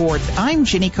Business Report. I'm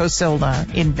Ginny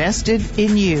Cosilda, invested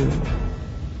in you.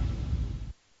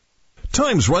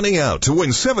 Time's running out to win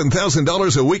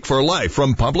 $7,000 a week for life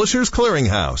from Publishers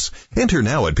Clearinghouse. Enter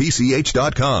now at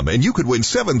PCH.com and you could win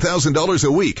 $7,000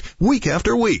 a week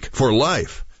after week, for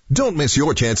life. Don't miss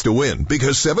your chance to win,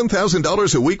 because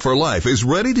 $7,000 a week for life is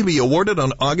ready to be awarded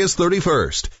on August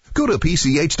 31st. Go to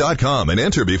PCH.com and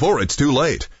enter before it's too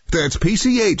late. That's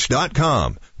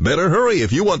PCH.com. Better hurry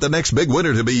if you want the next big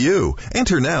winner to be you.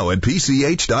 Enter now at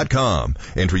PCH.com.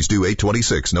 Entries due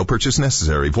 8/26. No purchase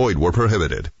necessary. Void where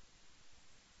prohibited.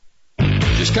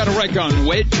 Just got a wreck on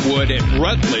Wedgwood at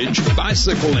Rutledge.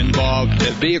 Bicycle involved.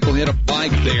 A vehicle hit a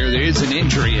bike there. There is an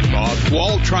injury involved.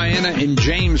 Walt Triana and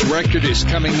James Record is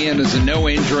coming in as a no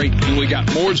injury. And we got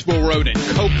Mooresville Road and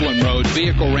Copeland Road.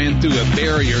 Vehicle ran through a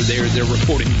barrier there. They're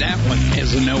reporting that one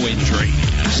as a no injury.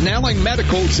 Snelling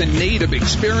Medical's in need of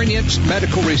experienced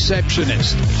medical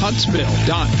receptionists.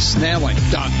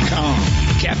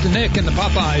 Huntsville.snelling.com. Captain Nick in the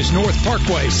Popeyes North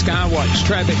Parkway Skywatch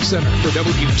Traffic Center for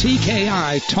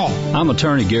WTKI Talk. I'm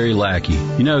attorney Gary Lackey.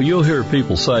 You know, you'll hear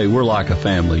people say we're like a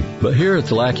family, but here at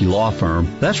the Lackey Law Firm,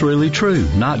 that's really true,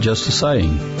 not just a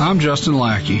saying. I'm Justin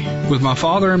Lackey. With my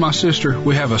father and my sister,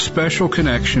 we have a special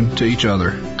connection to each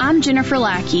other. I'm Jennifer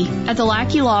Lackey. At the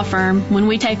Lackey Law Firm, when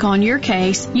we take on your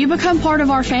case, you become part of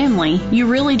our family. You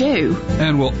really do.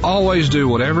 And we'll always do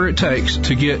whatever it takes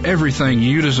to get everything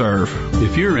you deserve.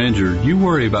 If you're injured, you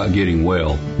worry about getting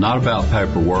well, not about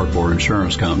paperwork or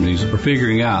insurance companies or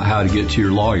figuring out how to get to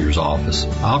your lawyer's office.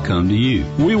 I'll come to you.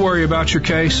 We worry about your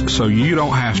case so you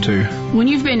don't have to. When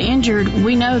you've been injured,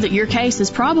 we know that your case is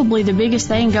probably the biggest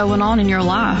thing going on in your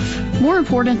life. More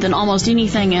important than almost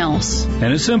anything else.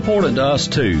 And it's important to us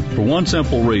too, for one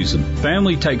simple reason.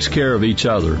 Family takes care of each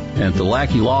other, and at the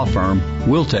Lackey Law Firm,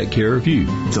 we'll take care of you.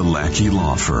 The Lackey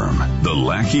Law Firm. The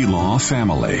Lackey Law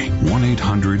Family.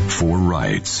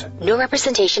 1-800-4RIGHTS. No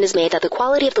representation is made that the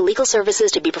quality of the legal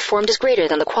services to be performed is greater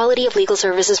than the quality of legal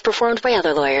services performed by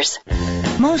other lawyers.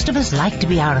 Most of us like to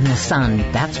be out in the sun.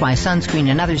 That's why sunscreen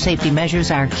and other safety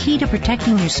measures are key to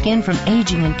protecting your skin from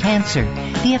aging and cancer.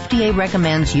 The FDA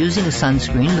recommends using a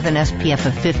sunscreen with an SPF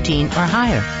of 15 or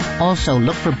higher. Also,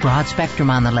 look for broad spectrum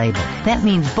on the label. That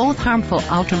means both harmful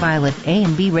ultraviolet A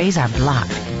and B rays are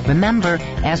blocked. Remember,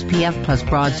 SPF plus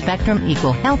broad spectrum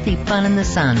equal healthy fun in the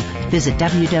sun. Visit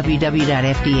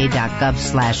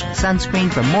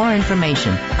www.fda.gov/sunscreen for more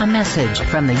information. A message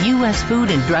from the U.S.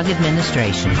 Food and Drug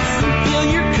Administration. Fill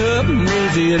your cup and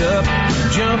raise it up.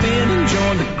 Jump in and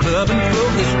join the club and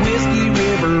fill this Whiskey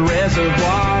River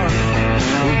Reservoir.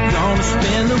 We're gonna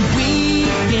spend the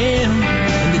weekend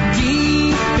in the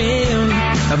deep end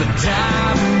of a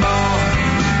dive bar.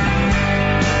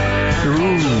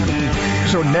 Ooh.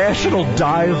 So National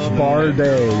Dive Bar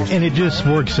Day. And it just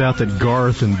works out that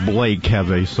Garth and Blake have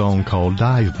a song called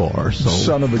Dive Bar. So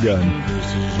son of a gun.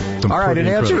 All right, in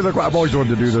answer to the question, I've always wanted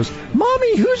to do this.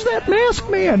 Mommy, who's that masked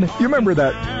man? You remember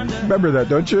that? Remember that,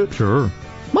 don't you? Sure.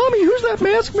 Mommy, who's that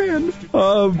masked man?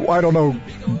 I don't know.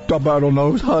 I don't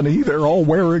know, honey. They're all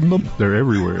wearing them. They're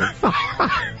everywhere.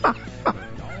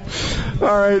 All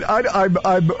right,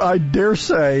 I dare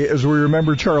say, as we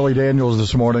remember Charlie Daniels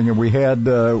this morning, and we had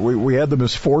the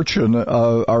misfortune,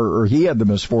 or he had the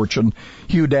misfortune,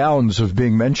 Hugh Downs, of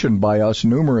being mentioned by us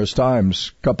numerous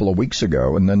times a couple of weeks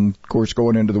ago, and then of course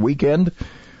going into the weekend,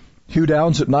 Hugh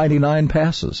Downs at 99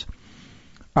 passes.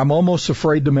 I'm almost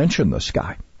afraid to mention this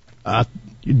guy.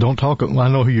 Don't talk. I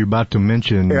know who you're about to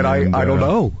mention, and I don't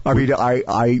know. I mean, all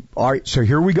right. So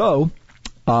here we go.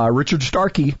 Richard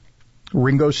Starkey.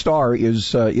 Ringo Starr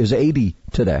is 80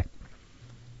 today.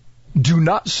 Do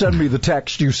not send me the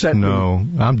text you sent me. No,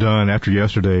 I'm done after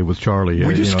yesterday with Charlie.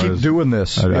 We just keep doing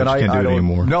this. I just can't do it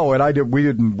anymore. No, and we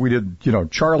did,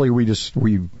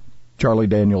 Charlie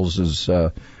Daniels is,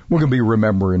 we're going to be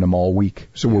remembering him all week,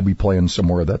 so we'll be playing some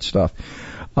more of that stuff.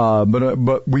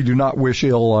 But we do not wish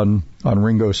ill on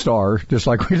Ringo Starr, just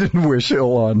like we didn't wish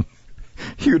ill on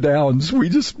Hugh Downs. We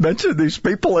just mention these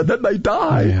people and then they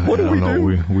die. Yeah, what do we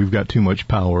do? We've got too much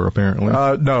power, apparently.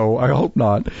 No, I hope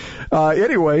not.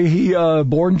 Anyway, he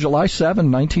born July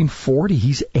 7, 1940.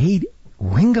 He's 80.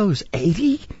 Ringo's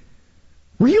 80?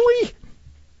 Really?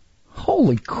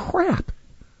 Holy crap.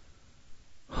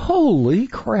 Holy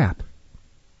crap.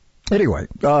 Anyway,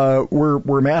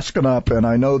 we're masking up, and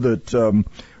I know that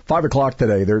 5 o'clock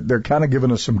today, they're kind of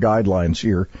giving us some guidelines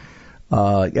here.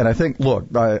 And I think, look,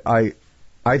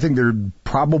 I think there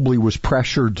probably was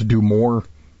pressure to do more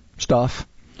stuff.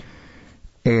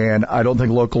 And I don't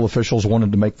think local officials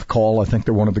wanted to make the call. I think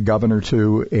they wanted the governor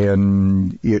to,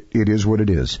 and it is what it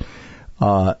is.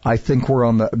 I think we're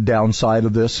on the downside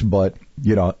of this, but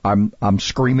you know, I'm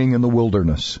screaming in the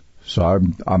wilderness. So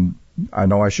I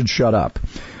know I should shut up.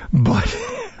 But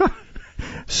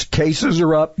cases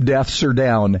are up, deaths are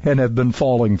down, and have been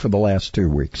falling for the last 2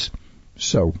 weeks.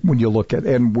 So when you look at,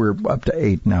 and we're up to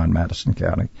 8 now in Madison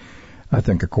County, I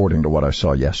think, according to what I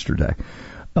saw yesterday.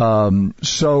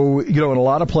 So, you know, in a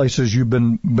lot of places you've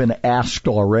been asked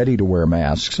already to wear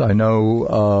masks. I know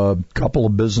a couple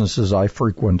of businesses I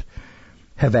frequent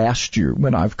have asked you,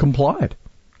 and I've complied.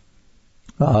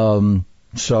 And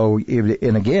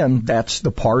again, that's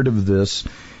the part of this.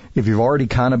 If you've already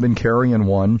kind of been carrying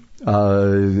one,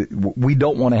 we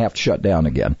don't want to have to shut down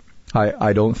again.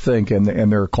 I don't think, and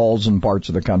there are calls in parts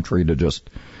of the country to just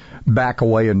back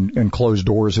away and close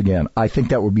doors again. I think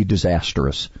that would be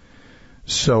disastrous.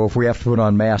 So if we have to put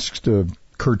on masks to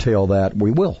curtail that,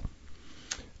 we will.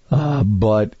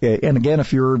 But again,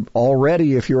 if you're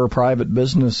a private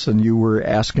business and you were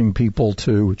asking people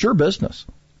to, it's your business.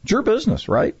 It's your business,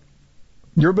 right?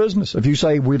 Your business. If you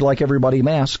say we'd like everybody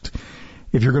masked,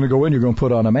 if you're going to go in, you're going to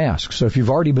put on a mask. So if you've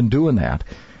already been doing that,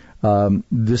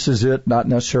 this is it, not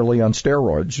necessarily on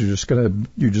steroids. You're just going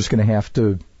to have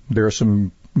to, there are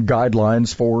some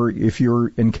guidelines for if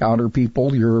you encounter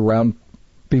people, you're around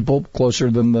people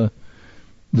closer than the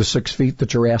 6 feet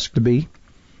that you're asked to be.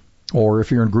 Or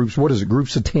if you're in groups, what is it,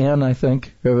 groups of 10, I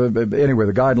think? Anyway,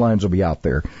 the guidelines will be out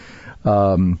there.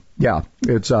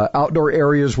 It's outdoor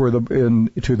areas to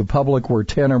the public where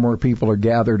 10 or more people are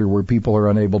gathered or where people are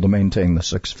unable to maintain the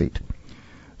 6 feet.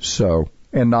 So,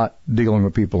 and not dealing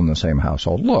with people in the same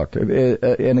household. Look,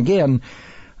 and again,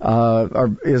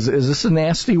 is this a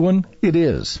nasty one? It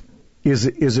is.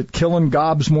 Is it killing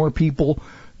gobs more people?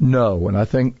 No, and I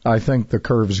think the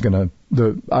curve is I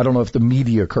don't know if the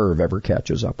media curve ever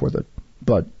catches up with it,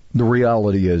 but the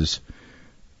reality is,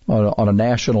 on a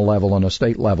national level, on a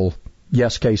state level,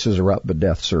 yes, cases are up, but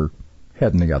deaths are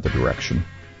heading the other direction.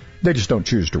 They just don't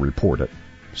choose to report it.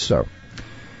 So,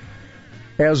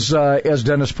 as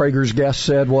Dennis Prager's guest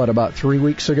said, about 3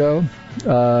 weeks ago,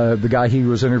 the guy he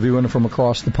was interviewing from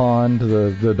across the pond,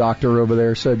 the doctor over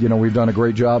there said, we've done a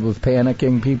great job of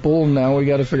panicking people, and now we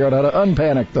got to figure out how to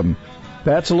unpanic them.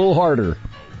 That's a little harder,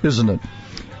 isn't it?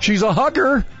 She's a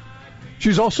hugger.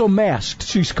 She's also masked.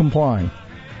 She's complying.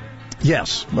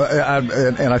 Yes,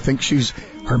 and I think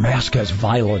her mask has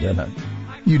Violet in it.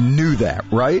 You knew that,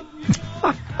 right?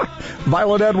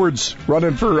 Violet Edwards,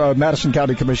 running for Madison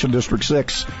County Commission District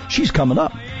 6. She's coming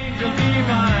up. You're 16.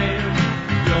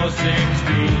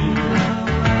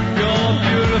 You're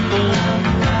beautiful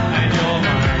and you're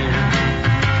mine.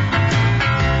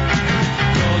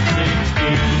 You're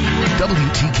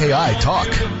 16. WTKI Talk.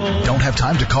 Don't have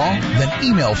time to call? Then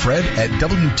email Fred at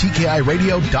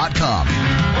WTKIRadio.com.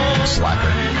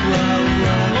 Slacker.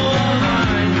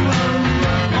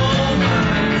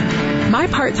 My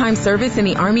part-time service in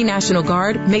the Army National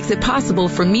Guard makes it possible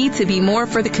for me to be more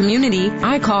for the community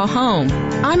I call home.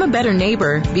 I'm a better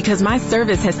neighbor because my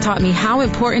service has taught me how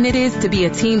important it is to be a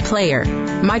team player.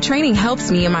 My training helps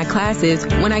me in my classes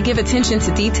when I give attention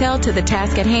to detail to the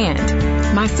task at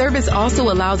hand. My service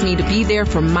also allows me to be there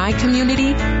for my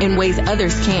community in ways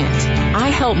others can't. I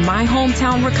help my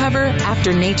hometown recover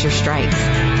after nature strikes.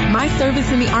 My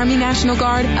service in the Army National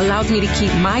Guard allows me to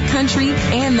keep my country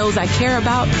and those I care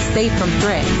about safe from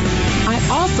threats. I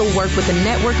also work with a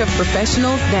network of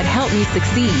professionals that help me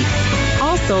succeed.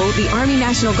 All Also, the Army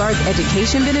National Guard's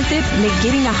education benefits make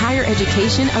getting a higher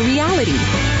education a reality.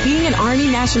 Being an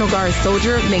Army National Guard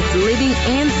soldier makes living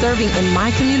and serving in my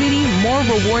community more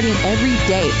rewarding every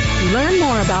day. Learn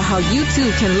more about how you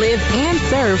too can live and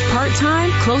serve part-time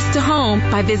close to home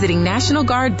by visiting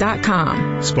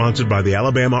NationalGuard.com. Sponsored by the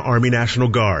Alabama Army National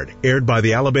Guard. Aired by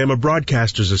the Alabama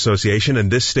Broadcasters Association and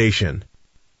this station.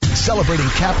 Celebrating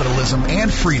capitalism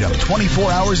and freedom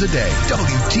 24 hours a day.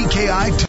 WTKI